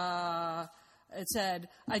 It said,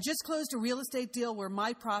 I just closed a real estate deal where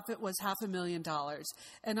my profit was $500,000.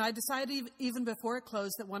 And I decided even before it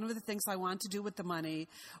closed that one of the things I wanted to do with the money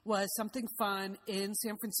was something fun in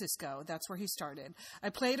San Francisco. That's where he started.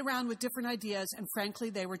 I played around with different ideas, and frankly,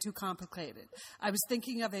 they were too complicated. I was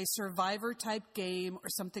thinking of a Survivor-type game or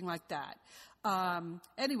something like that.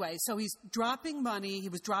 Anyway, so he's dropping money. He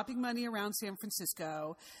was dropping money around San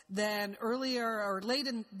Francisco. Then earlier or late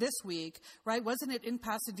in this week, right? Wasn't it in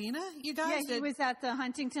Pasadena, you guys? Yeah, he was at the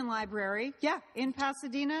Huntington Library. Yeah, in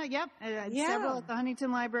Pasadena. Yep. Several at the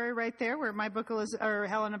Huntington Library right there where my book or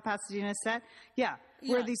Helen of Pasadena is set. Yeah.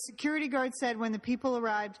 Where the security guard said when the people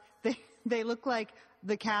arrived, they look like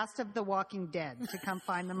the cast of The Walking Dead to come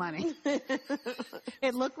find the money.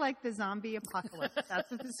 It looked like the zombie apocalypse. That's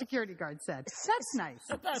what the security guard said. That's nice.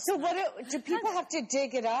 So do people have to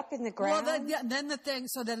dig it up in the ground? Well, then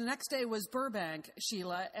the next day was Burbank,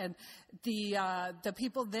 Sheila, and the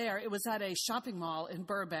people there, it was at a shopping mall in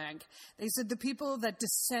Burbank. They said the people that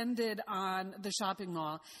descended on the shopping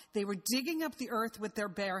mall, they were digging up the earth with their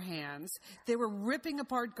bare hands. They were ripping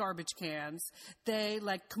apart garbage cans. They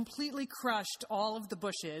completely crushed all of the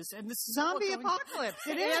bushes. And this is zombie apocalypse.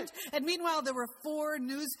 It is. And meanwhile, there were 4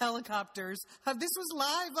 news helicopters. This was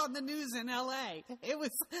live on the news in LA. It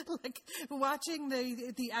was like watching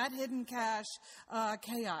the at Hidden Cash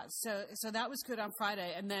chaos. So that was good on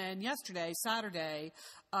Friday. And then yesterday, Saturday,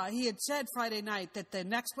 he had said Friday night that the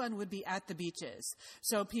next one would be at the beaches.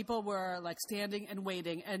 So people were standing and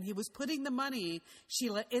waiting, and he was putting the money,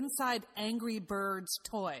 Sheila, inside Angry Birds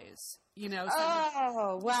toys.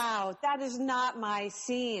 Oh, wow. That is not my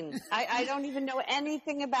scene. I don't even know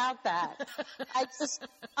anything about that.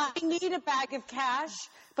 I need a bag of cash,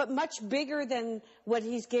 but much bigger than what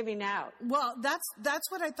he's giving out. Well,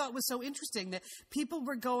 that's what I thought was so interesting, that people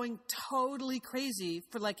were going totally crazy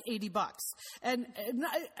for $80. And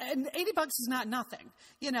 $80 is not nothing.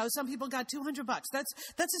 Some people got $200.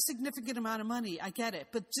 That's a significant amount of money. I get it.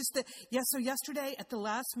 But so yesterday at the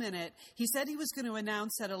last minute, he said he was going to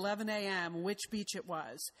announce at 11 a.m. which beach it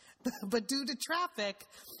was. But due to traffic,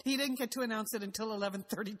 he didn't get to announce it until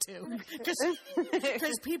 11:32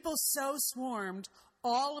 because people so swarmed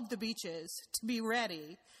all of the beaches to be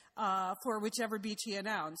ready for whichever beach he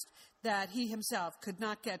announced, that he himself could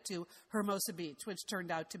not get to Hermosa Beach, which turned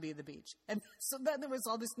out to be the beach. And so then there was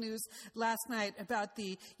all this news last night about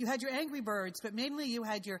you had your Angry Birds, but mainly you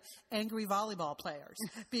had your angry volleyball players,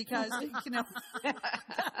 because,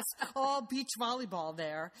 that's all beach volleyball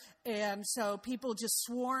there. And so people just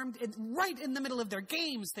swarmed right in the middle of their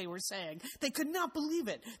games, they were saying. They could not believe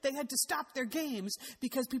it. They had to stop their games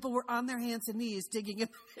because people were on their hands and knees digging in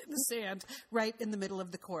the sand right in the middle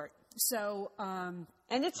of the court. So, and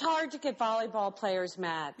it's hard to get volleyball players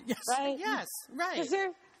mad, yes, right? Yes, right. Because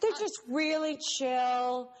they're just really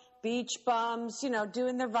chill beach bums,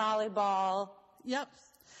 doing their volleyball. Yep.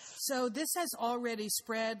 So this has already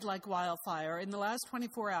spread like wildfire. In the last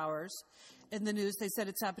 24 hours, in the news, they said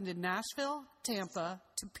it's happened in Nashville, Tampa,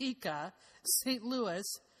 Topeka, St. Louis,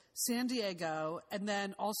 San Diego, and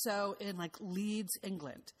then also in Leeds,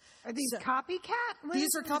 England. Are these copycat? These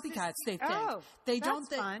are copycats, they think. Oh, they that's don't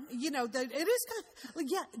think, fun. it is kind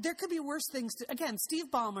of, there could be worse things. Again,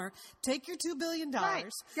 Steve Ballmer, take your $2 billion, Right.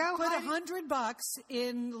 Go put hide. $100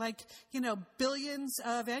 in billions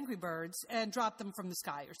of Angry Birds and drop them from the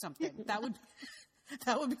sky or something. That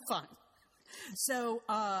would be fun. So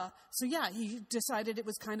yeah, he decided it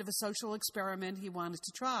was kind of a social experiment he wanted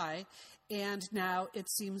to try, and now it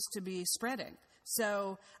seems to be spreading.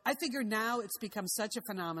 So I figure now it's become such a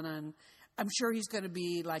phenomenon. I'm sure he's going to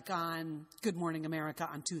be on Good Morning America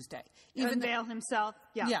on Tuesday. Unveil himself.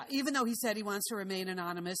 Yeah. Yeah. Even though he said he wants to remain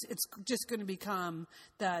anonymous, it's just going to become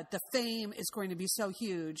the fame is going to be so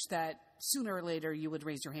huge that sooner or later you would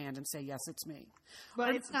raise your hand and say, yes, it's me.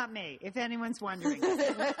 Well, it's not me, if anyone's wondering.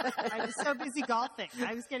 I was so busy golfing.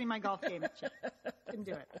 I was getting my golf game in check. Couldn't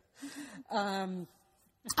do it.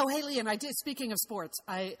 Oh, hey, Lian, speaking of sports,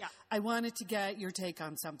 I wanted to get your take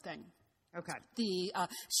on something. Okay.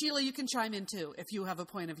 Sheila, you can chime in too if you have a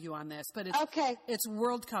point of view on this, but it's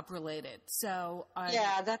World Cup related. So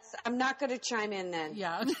I'm not going to chime in then.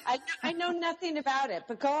 Yeah. I know nothing about it,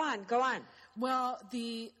 but go on. Well,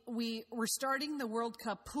 we're starting the World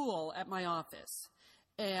Cup pool at my office.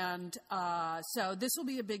 And so this will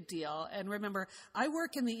be a big deal. And remember, I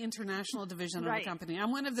work in the international division of the company.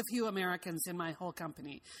 I'm one of the few Americans in my whole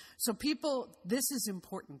company. So this is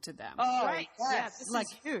important to them. Oh, right. Yes. This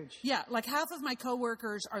is huge. Yeah, half of my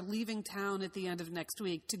coworkers are leaving town at the end of next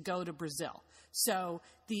week to go to Brazil. So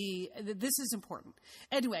this is important.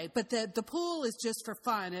 Anyway, but the pool is just for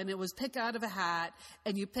fun, and it was pick out of a hat,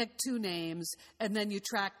 and you pick 2 names, and then you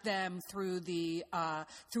track them through the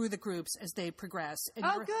groups as they progress. And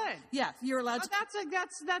good. Yeah, you're allowed to.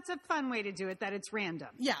 That's a fun way to do it. That it's random.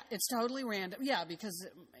 Yeah, it's totally random. Yeah, because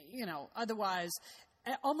otherwise,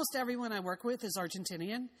 almost everyone I work with is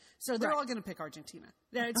Argentinian, so they're all going to pick Argentina.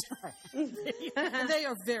 They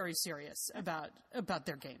are very serious about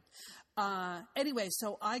their game. Anyway,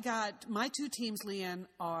 so I got my 2 teams, Lian,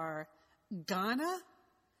 are Ghana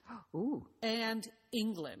and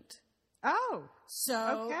England. Oh,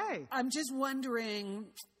 so okay. I'm just wondering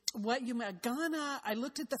what you meant. Ghana, I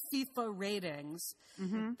looked at the FIFA ratings.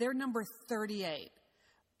 Mm-hmm. They're number 38.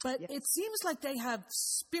 But it seems like they have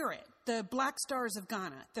spirit. The Black Stars of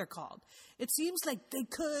Ghana, they're called. It seems like they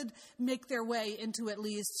could make their way into at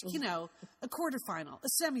least, a quarterfinal,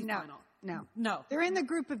 a semifinal. No. They're in the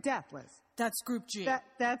group of death, Liz. That's Group G.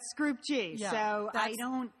 That's Group G. Yeah, so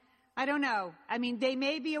I don't know. I mean, they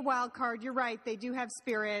may be a wild card. You're right. They do have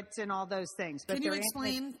spirit and all those things. But can you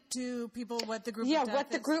explain to people what the group of death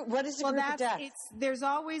is? What is the group of death? There's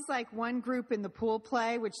always like one group in the pool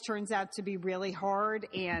play, which turns out to be really hard.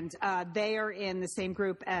 And they are in the same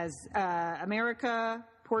group as America,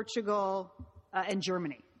 Portugal, and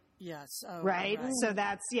Germany. Yes. Oh, right. So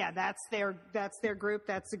that's their group.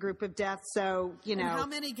 That's the group of death. So, And how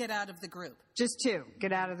many get out of the group? Just 2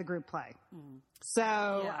 get out of the group play. So,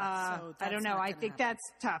 I don't know. I think that's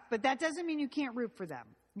tough, but that doesn't mean you can't root for them.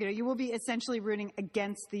 You will be essentially rooting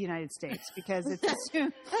against the United States because it's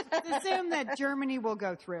assumed that Germany will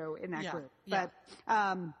go through in that group. But,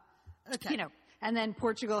 and then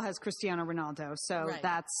Portugal has Cristiano Ronaldo. So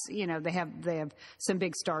that's, they have some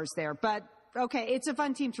big stars there, but okay, it's a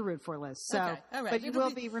fun team to root for, Liz. So, all right. But you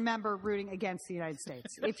will remember rooting against the United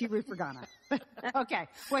States if you root for Ghana. Okay,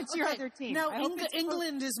 what's your other team? No,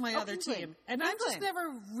 England is my other team, and I've just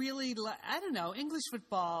never really. I don't know. English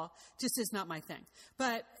football just is not my thing.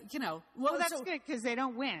 But well, that's good because they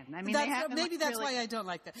don't win. I mean, maybe that's why I don't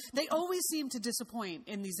like that. They always seem to disappoint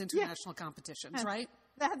in these international competitions, right?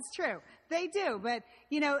 That's true. They do. But,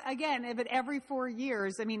 again, but every 4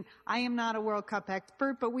 years, I mean, I am not a World Cup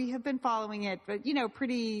expert, but we have been following it,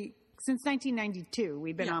 pretty since 1992.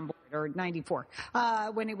 We've been on board, or 94,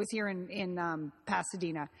 when it was here in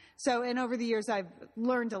Pasadena. So, and over the years, I've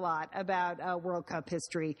learned a lot about World Cup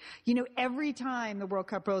history. Every time the World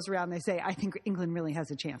Cup rolls around, they say, I think England really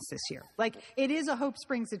has a chance this year. Like, it is a hope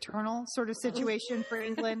springs eternal sort of situation for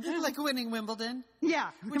England. Like winning Wimbledon.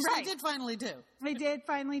 Yeah. Which they did finally do. They did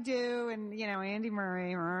finally do, and Andy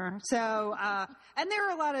Murray. So, and there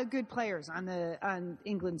are a lot of good players on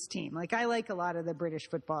England's team. Like I like a lot of the British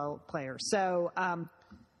football players. So,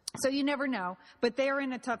 so you never know. But they're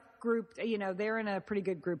in a tough group. They're in a pretty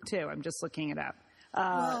good group too. I'm just looking it up.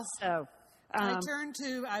 I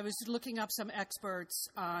was looking up some experts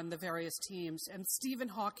on the various teams, and Stephen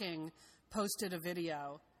Hawking posted a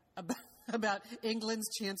video about England's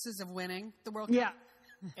chances of winning the World Cup. Yeah.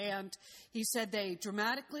 And he said they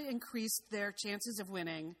dramatically increased their chances of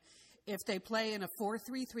winning if they play in a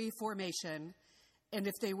 4-3-3 formation and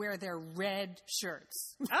if they wear their red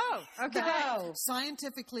shirts. Oh, okay.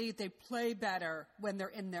 Scientifically, they play better when they're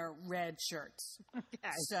in their red shirts.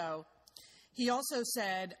 Okay. So he also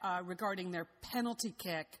said regarding their penalty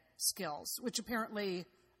kick skills, which apparently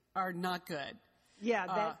are not good.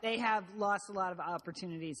 Yeah, they have lost a lot of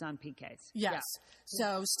opportunities on PKs. Yes. Yeah.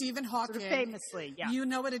 So Stephen Hawking, sort of famously, you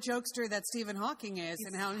know what a jokester that Stephen Hawking is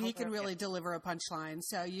and how he can really deliver a punchline.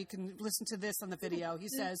 So you can listen to this on the video. He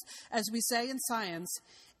says, as we say in science,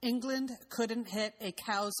 England couldn't hit a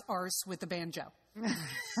cow's arse with a banjo.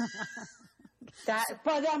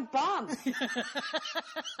 But I'm bummed.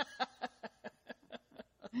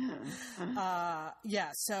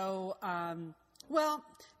 Well,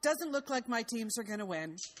 doesn't look like my teams are going to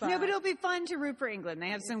win. No, but it'll be fun to root for England. They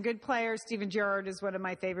have some good players. Steven Gerrard is one of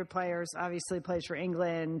my favorite players. Obviously plays for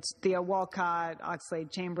England. Theo Walcott,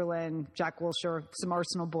 Oxlade-Chamberlain, Jack Wilshere, some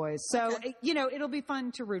Arsenal boys. So, it'll be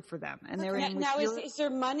fun to root for them. And they're in. Now, is there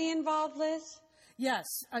money involved, Liz? Yes,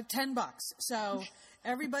 $10. So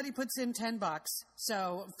everybody puts in $10.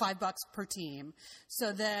 So $5 per team.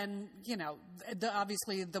 So then,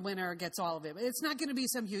 obviously the winner gets all of it. It's not going to be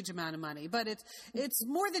some huge amount of money, but it's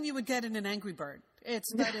more than you would get in an Angry Bird.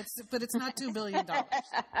 It's not $2 billion.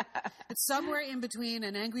 It's somewhere in between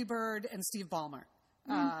an Angry Bird and Steve Ballmer.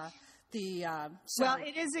 Well,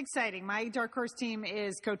 it is exciting. My dark horse team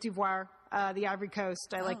is Cote d'Ivoire, the Ivory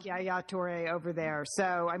Coast. I like Yaya Toure over there.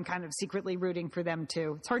 So I'm kind of secretly rooting for them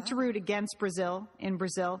too. It's hard to root against Brazil in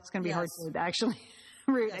Brazil. It's going to be hard to actually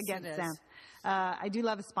root against them. I do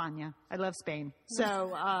love España. I love Spain.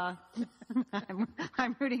 So I'm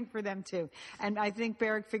rooting for them too. And I think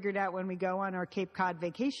Barrick figured out when we go on our Cape Cod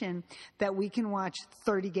vacation that we can watch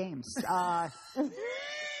 30 games.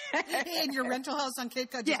 In your rental house on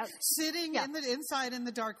Cape Cod, just sitting inside in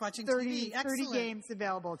the dark watching 30 TV. 30 games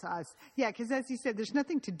available to us. Yeah, because as you said, there's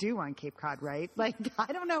nothing to do on Cape Cod, right? Like,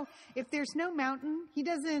 I don't know. If there's no mountain,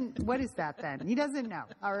 what is that then? He doesn't know.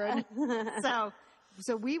 All right.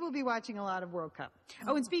 So we will be watching a lot of World Cup.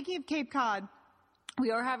 Oh, and speaking of Cape Cod, We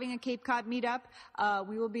are having a Cape Cod meetup.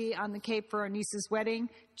 We will be on the Cape for our niece's wedding.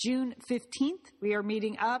 June 15th, we are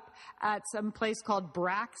meeting up at some place called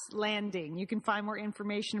Brack's Landing. You can find more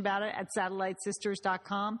information about it at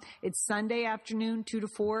satellitesisters.com. It's Sunday afternoon, 2 to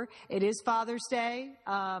 4. It is Father's Day.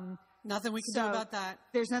 Nothing we can do about that.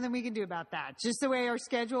 There's nothing we can do about that. Just the way our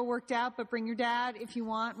schedule worked out, but bring your dad if you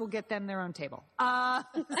want. We'll get them their own table. So, I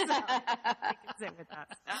can say with that.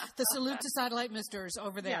 The salute to Satellite Misters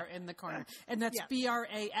over there in the corner. And that's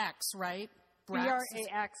BRAX, right? BRAX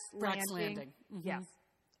Brack's Landing. Landing. Mm-hmm. Yes.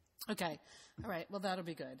 Okay. All right. Well, that'll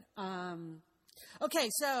be good. Okay.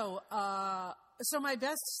 So my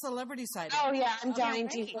best celebrity sighting. Oh yeah, I'm dying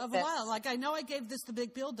to hear Of a this. while. Like, I know I gave this the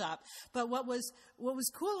big build up, but what was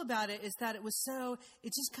cool about it is that it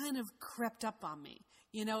just kind of crept up on me.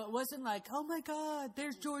 You know, it wasn't like, oh my God,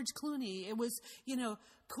 there's George Clooney. It was, you know,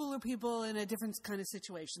 cooler people in a different kind of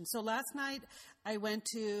situation. So last night I went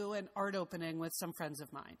to an art opening with some friends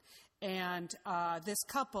of mine. And this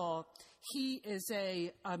couple, he is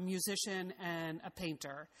a musician and a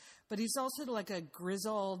painter, but he's also like a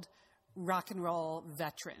grizzled rock and roll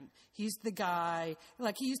veteran. He's the guy,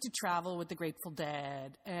 like, he used to travel with the Grateful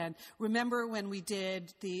Dead. And remember when we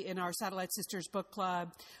did in our Satellite Sisters book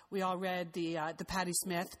club, we all read the Patti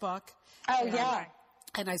Smith book? Oh yeah.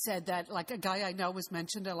 And I said that, like, a guy I know was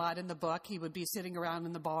mentioned a lot in the book. He would be sitting around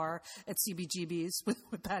in the bar at CBGB's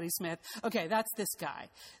with Patti Smith. Okay, that's this guy.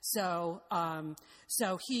 So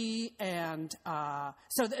he and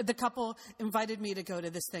the couple invited me to go to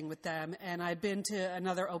this thing with them, and I'd been to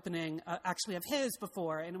another opening, actually of his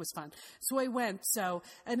before, and it was fun. So I went.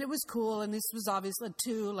 And it was cool, and this was obviously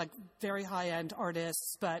two like very high end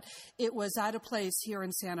artists, but it was at a place here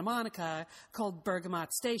in Santa Monica called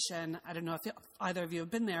Bergamot Station. I don't know if either of you have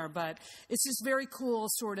been there, but it's this very cool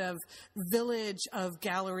sort of village of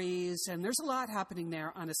galleries, and there's a lot happening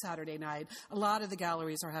there on a Saturday night. A lot of the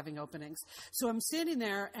galleries are having openings. So I'm standing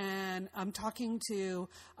there and I'm talking to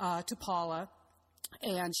Paula,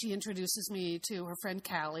 and she introduces me to her friend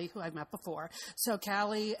Callie, who I've met before. So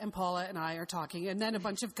Callie and Paula and I are talking, and then a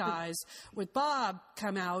bunch of guys with Bob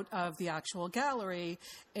come out of the actual gallery,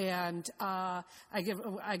 and I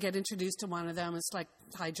get introduced to one of them. It's like,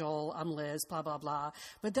 hi Joel, I'm Liz, blah blah blah.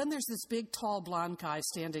 But then there's this big tall blonde guy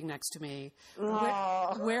standing next to me,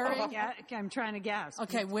 wearing I'm trying to guess.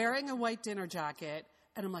 Okay, wearing a white dinner jacket.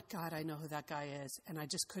 And I'm like, God, I know who that guy is. And I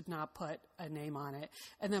just could not put a name on it.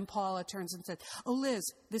 And then Paula turns and said, oh, Liz,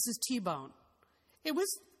 this is T-Bone. It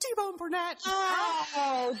was T-Bone Burnett.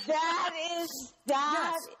 Oh, that is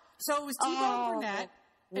that. Yes. So it was T-Bone Burnett.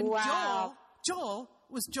 And wow. Joel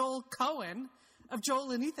was Joel Cohen of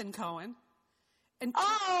Joel and Ethan Cohen. And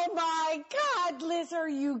Oh my God, Liz, are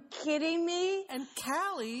you kidding me? And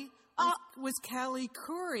Callie was Callie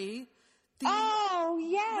Curry. Oh,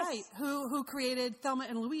 yes. Right, who created Thelma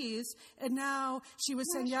and Louise, and now she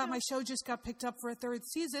was saying, yeah, my show just got picked up for a third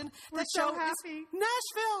season. We're so happy.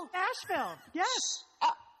 Nashville, yes.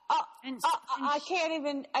 I can't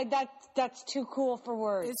even, that's too cool for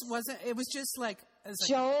words. It was just like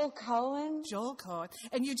Joel Cohen? Joel Cohen.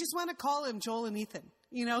 And you just want to call him Joel and Ethan,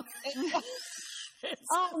 you know?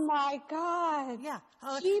 Oh my God. Yeah.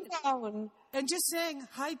 T-Bone. And just saying,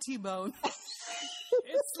 hi, T-Bone.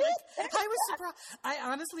 It's like, I was surprised.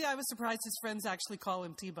 I was surprised his friends actually call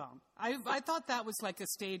him T-Bone. I thought that was like a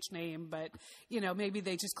stage name, but, you know, maybe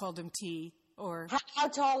they just called him T or. How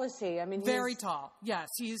tall is he? I mean, very tall. Yes.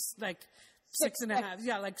 He's like 6'5".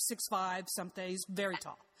 Yeah. Like 6'5" something. He's very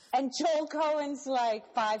tall. And Joel Cohen's like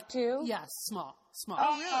 5'2"? Yes. Small.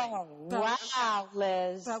 Oh, really? Wow,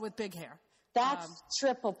 Liz. But with big hair. That's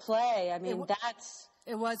triple play. I mean,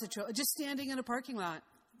 It was a triple. Just standing in a parking lot.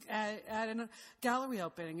 At a gallery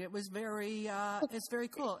opening. It was it's very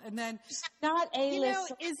cool. And then, not A-list. You know,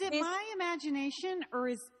 is it my imagination, or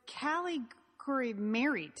is Callie Curry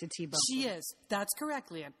married to T-Bone? She is. That's correct,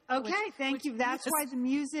 Leanne. Okay, thank you. That's why the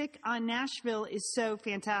music on Nashville is so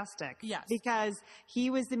fantastic. Yes. Because he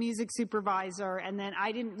was the music supervisor, and then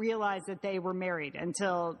I didn't realize that they were married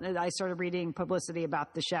until I started reading publicity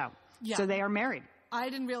about the show. Yeah. So they are married. I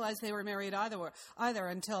didn't realize they were married either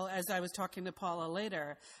until, as I was talking to Paula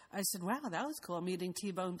later, I said, wow, that was cool, meeting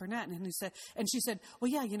T-Bone Burnett. And she said, well,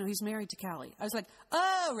 yeah, you know, he's married to Callie. I was like,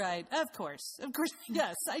 oh, right, of course.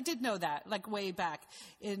 Yes, I did know that, like way back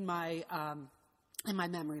in my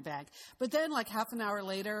memory bag. But then like half an hour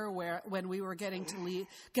later, when we were getting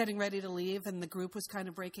ready to leave and the group was kind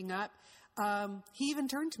of breaking up, he even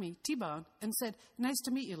turned to me, T-Bone, and said, nice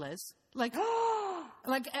to meet you, Liz. Like,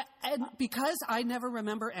 and because I never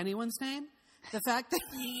remember anyone's name, The fact that,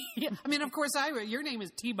 I mean, of course, your name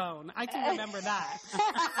is T-Bone. I can remember that.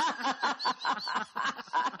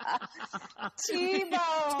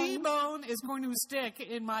 T-Bone. T-Bone is going to stick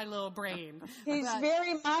in my little brain. He's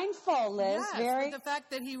very mindful, Liz. Yes, very. but the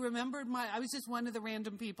fact that he remembered I was just one of the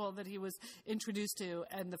random people that he was introduced to,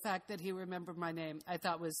 and the fact that he remembered my name, I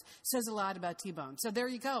thought says a lot about T-Bone. So there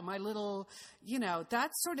you go. My little,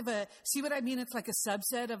 that's sort of see what I mean? It's like a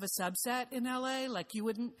subset of a subset in LA. Like you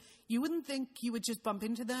wouldn't think you would just bump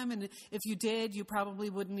into them, and if you did, you probably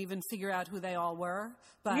wouldn't even figure out who they all were.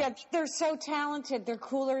 But yeah, they're so talented. They're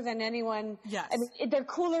cooler than anyone. Yes. I mean, they're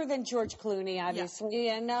cooler than George Clooney, obviously.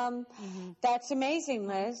 Yeah. And that's amazing,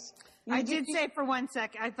 Liz. I did say for 1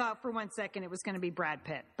 second, I thought for 1 second it was going to be Brad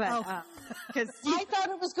Pitt, but because I thought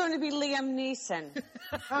it was going to be Liam Neeson.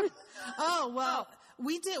 oh well,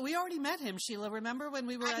 we did. We already met him, Sheila. Remember when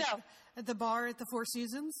we were at the bar at the Four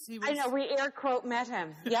Seasons? I know. We air quote met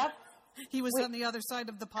him. Yep. He was on the other side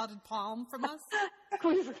of the potted palm from us.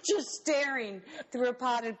 We were just staring through a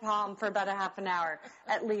potted palm for about a half an hour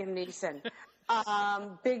at Liam Neeson.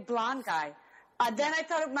 Big blonde guy. Then I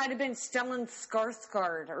thought it might have been Stellan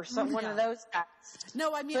Skarsgård or one of those guys.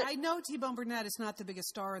 No, I mean, I know T-Bone Burnett is not the biggest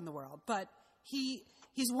star in the world, but he's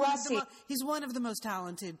one of the most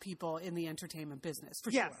talented people in the entertainment business,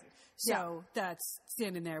 for sure. So that's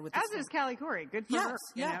standing there with as is Callie Corey. Good for her.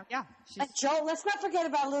 Yeah. And Joel, let's not forget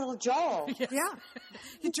about little Joel. Yes.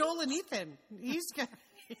 Yeah. Joel and Ethan. He's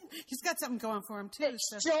got something going for him too.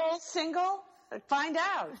 Is Joel single? Find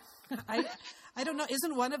out. I don't know.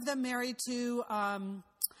 Isn't one of them married to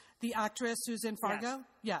the actress who's in Fargo?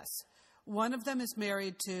 Yes. One of them is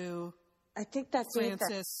married to I think that's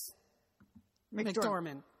Frances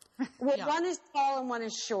McDormand. Well, one is tall and one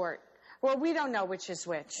is short. Well, we don't know which is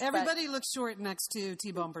which. Everybody looks short next to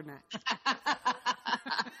T-Bone Burnett.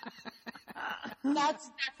 That's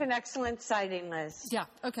an excellent sighting, Liz. Yeah,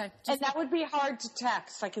 okay. And that would be hard to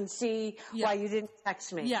text. I can see why you didn't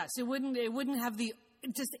text me. Yes, it wouldn't have the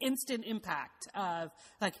just instant impact of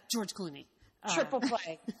like George Clooney. Triple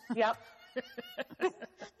play. Yep.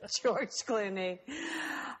 George Clooney.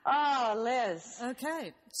 Oh, Liz.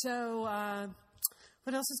 Okay. So,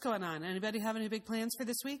 what else is going on? Anybody have any big plans for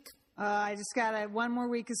this week? I just got one more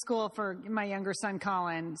week of school for my younger son,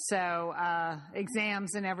 Colin. So,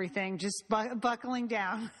 exams and everything, just buckling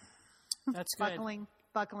down. That's good.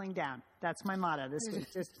 Buckling down. That's my motto this week.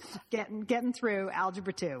 Just getting through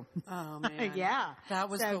Algebra 2. Oh, man. Yeah. That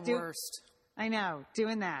was the worst. I know,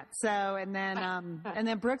 doing that. So, and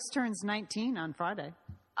then Brooks turns 19 on Friday.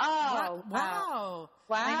 Oh, wow.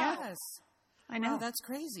 Wow. Yes. I know. Wow, that's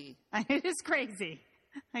crazy. It is crazy.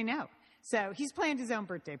 I know. So he's planned his own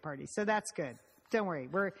birthday party. So that's good. Don't worry.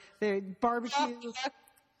 We're the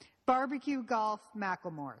barbecue, golf,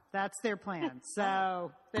 Macklemore. That's their plan.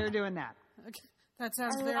 So they're doing that. Okay. That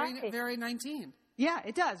sounds very 19. Yeah,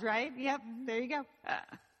 it does, right? Yep. There you go.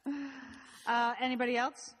 Anybody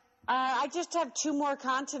else? I just have 2 more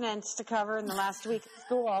continents to cover in the last week of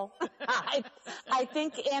school. I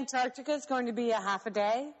think Antarctica is going to be a half a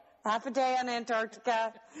day on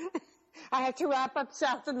Antarctica. I have to wrap up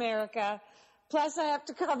South America. Plus, I have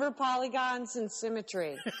to cover polygons and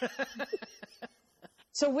symmetry.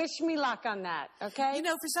 So wish me luck on that, okay?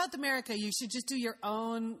 For South America, you should just do your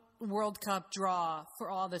own World Cup draw for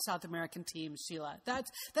all the South American teams, Sheila.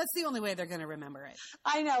 That's the only way they're going to remember it.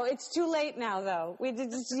 I know. It's too late now, though.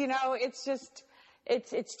 It's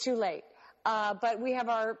too late. But we have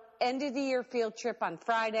our end of the year field trip on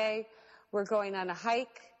Friday. We're going on a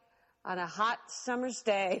hike on a hot summer's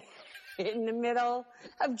day in the middle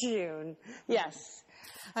of June. Yes.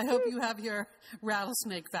 I hope you have your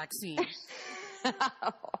rattlesnake vaccine.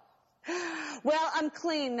 Well, I'm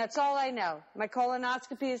clean. That's all I know. My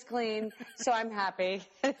colonoscopy is clean, so I'm happy.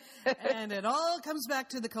 And it all comes back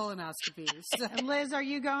to the colonoscopies. And Liz, are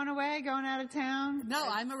you going away, going out of town? No,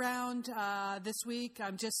 I'm around this week.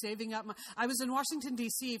 I'm just saving up. I was in Washington,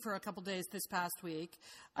 D.C. for a couple days this past week,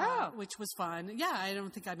 which was fun. Yeah, I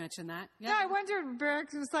don't think I mentioned that. Yeah, I wondered,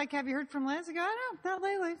 Brooks was like, have you heard from Liz? I go, not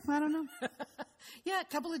lately. I don't know. Yeah, a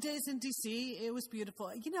couple of days in D.C. It was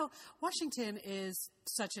beautiful. Washington is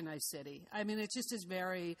such a nice city. I mean, it just is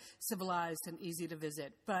very civilized and easy to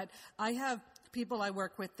visit. But I have people I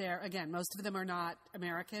work with there. Again, most of them are not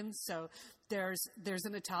Americans. So there's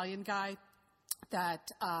an Italian guy that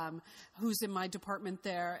who's in my department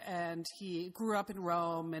there, and he grew up in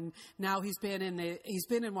Rome, and now he's been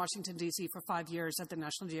in Washington D.C. for 5 years at the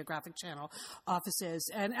National Geographic Channel offices.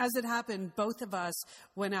 And as it happened, both of us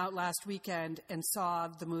went out last weekend and saw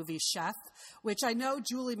the movie Chef, which I know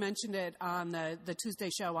Julie mentioned it on the Tuesday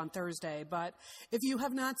show on Thursday. But if you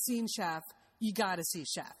have not seen Chef, you got to see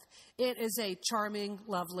Chef. It is a charming,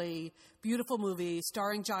 lovely, beautiful movie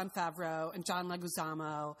starring Jon Favreau and John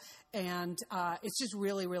Leguizamo, and it's just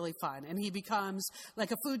really, really fun. And he becomes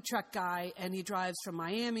like a food truck guy, and he drives from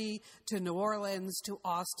Miami to New Orleans to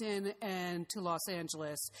Austin and to Los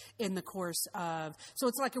Angeles in the course of... So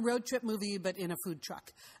it's like a road trip movie, but in a food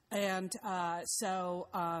truck. And so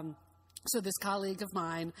this colleague of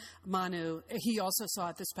mine, Manu, he also saw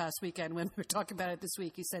it this past weekend when we were talking about it this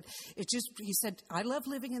week. He said, I love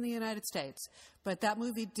living in the United States, but that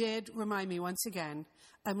movie did remind me once again,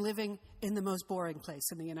 I'm living in the most boring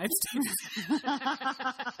place in the United States.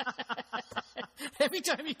 Every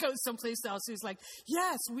time he goes someplace else, he's like,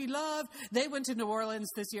 yes, they went to New Orleans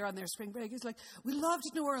this year on their spring break. He's like, we loved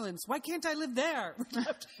New Orleans. Why can't I live there?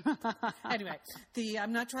 Anyway,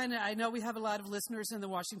 I know we have a lot of listeners in the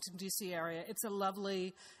Washington, D.C. area. It's a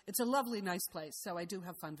lovely, nice place. So I do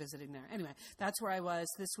have fun visiting there. Anyway, that's where I was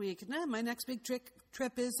this week. And my next big trip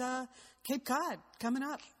is Cape Cod coming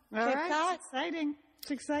up. All right. Exciting. It's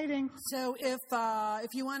exciting. So if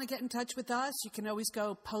you want to get in touch with us, you can always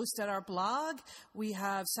go post at our blog. We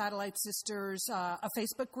have Satellite Sisters, a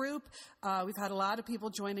Facebook group. We've had a lot of people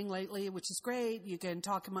joining lately, which is great. You can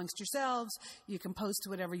talk amongst yourselves. You can post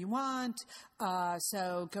whatever you want.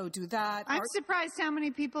 So go do that. I'm surprised how many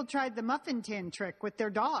people tried the muffin tin trick with their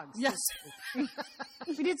dogs. Yes.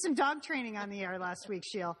 We did some dog training on the air last week,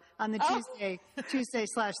 Sheil, on the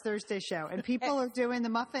Tuesday/Thursday show. And people are doing the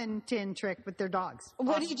muffin tin trick with their dogs.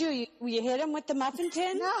 What do? You hit them with the muffin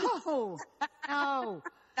tin? No. You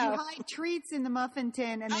hide treats in the muffin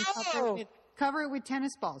tin and then cover it with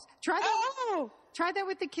tennis balls. Try that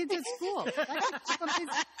with the kids at school.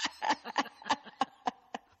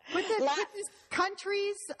 Put the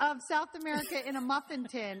countries of South America in a muffin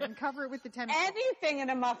tin and cover it with the tennis balls. Anything in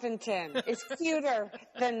a muffin tin is cuter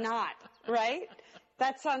than not, right?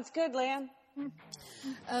 That sounds good, Lan.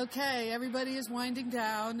 Okay, everybody is winding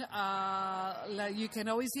down. You can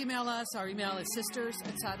always email us. Our email is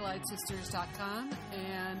sisters@satellitesisters.com.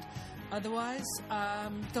 And otherwise,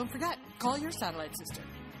 don't forget, call your satellite sister.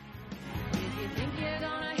 If you think you're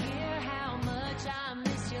gonna hear how much I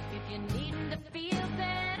miss you, if you're needing to feel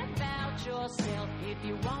bad about yourself, if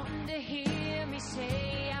you're wanting to hear me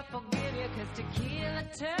say I forgive you, 'cause tequila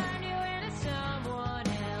turned you into someone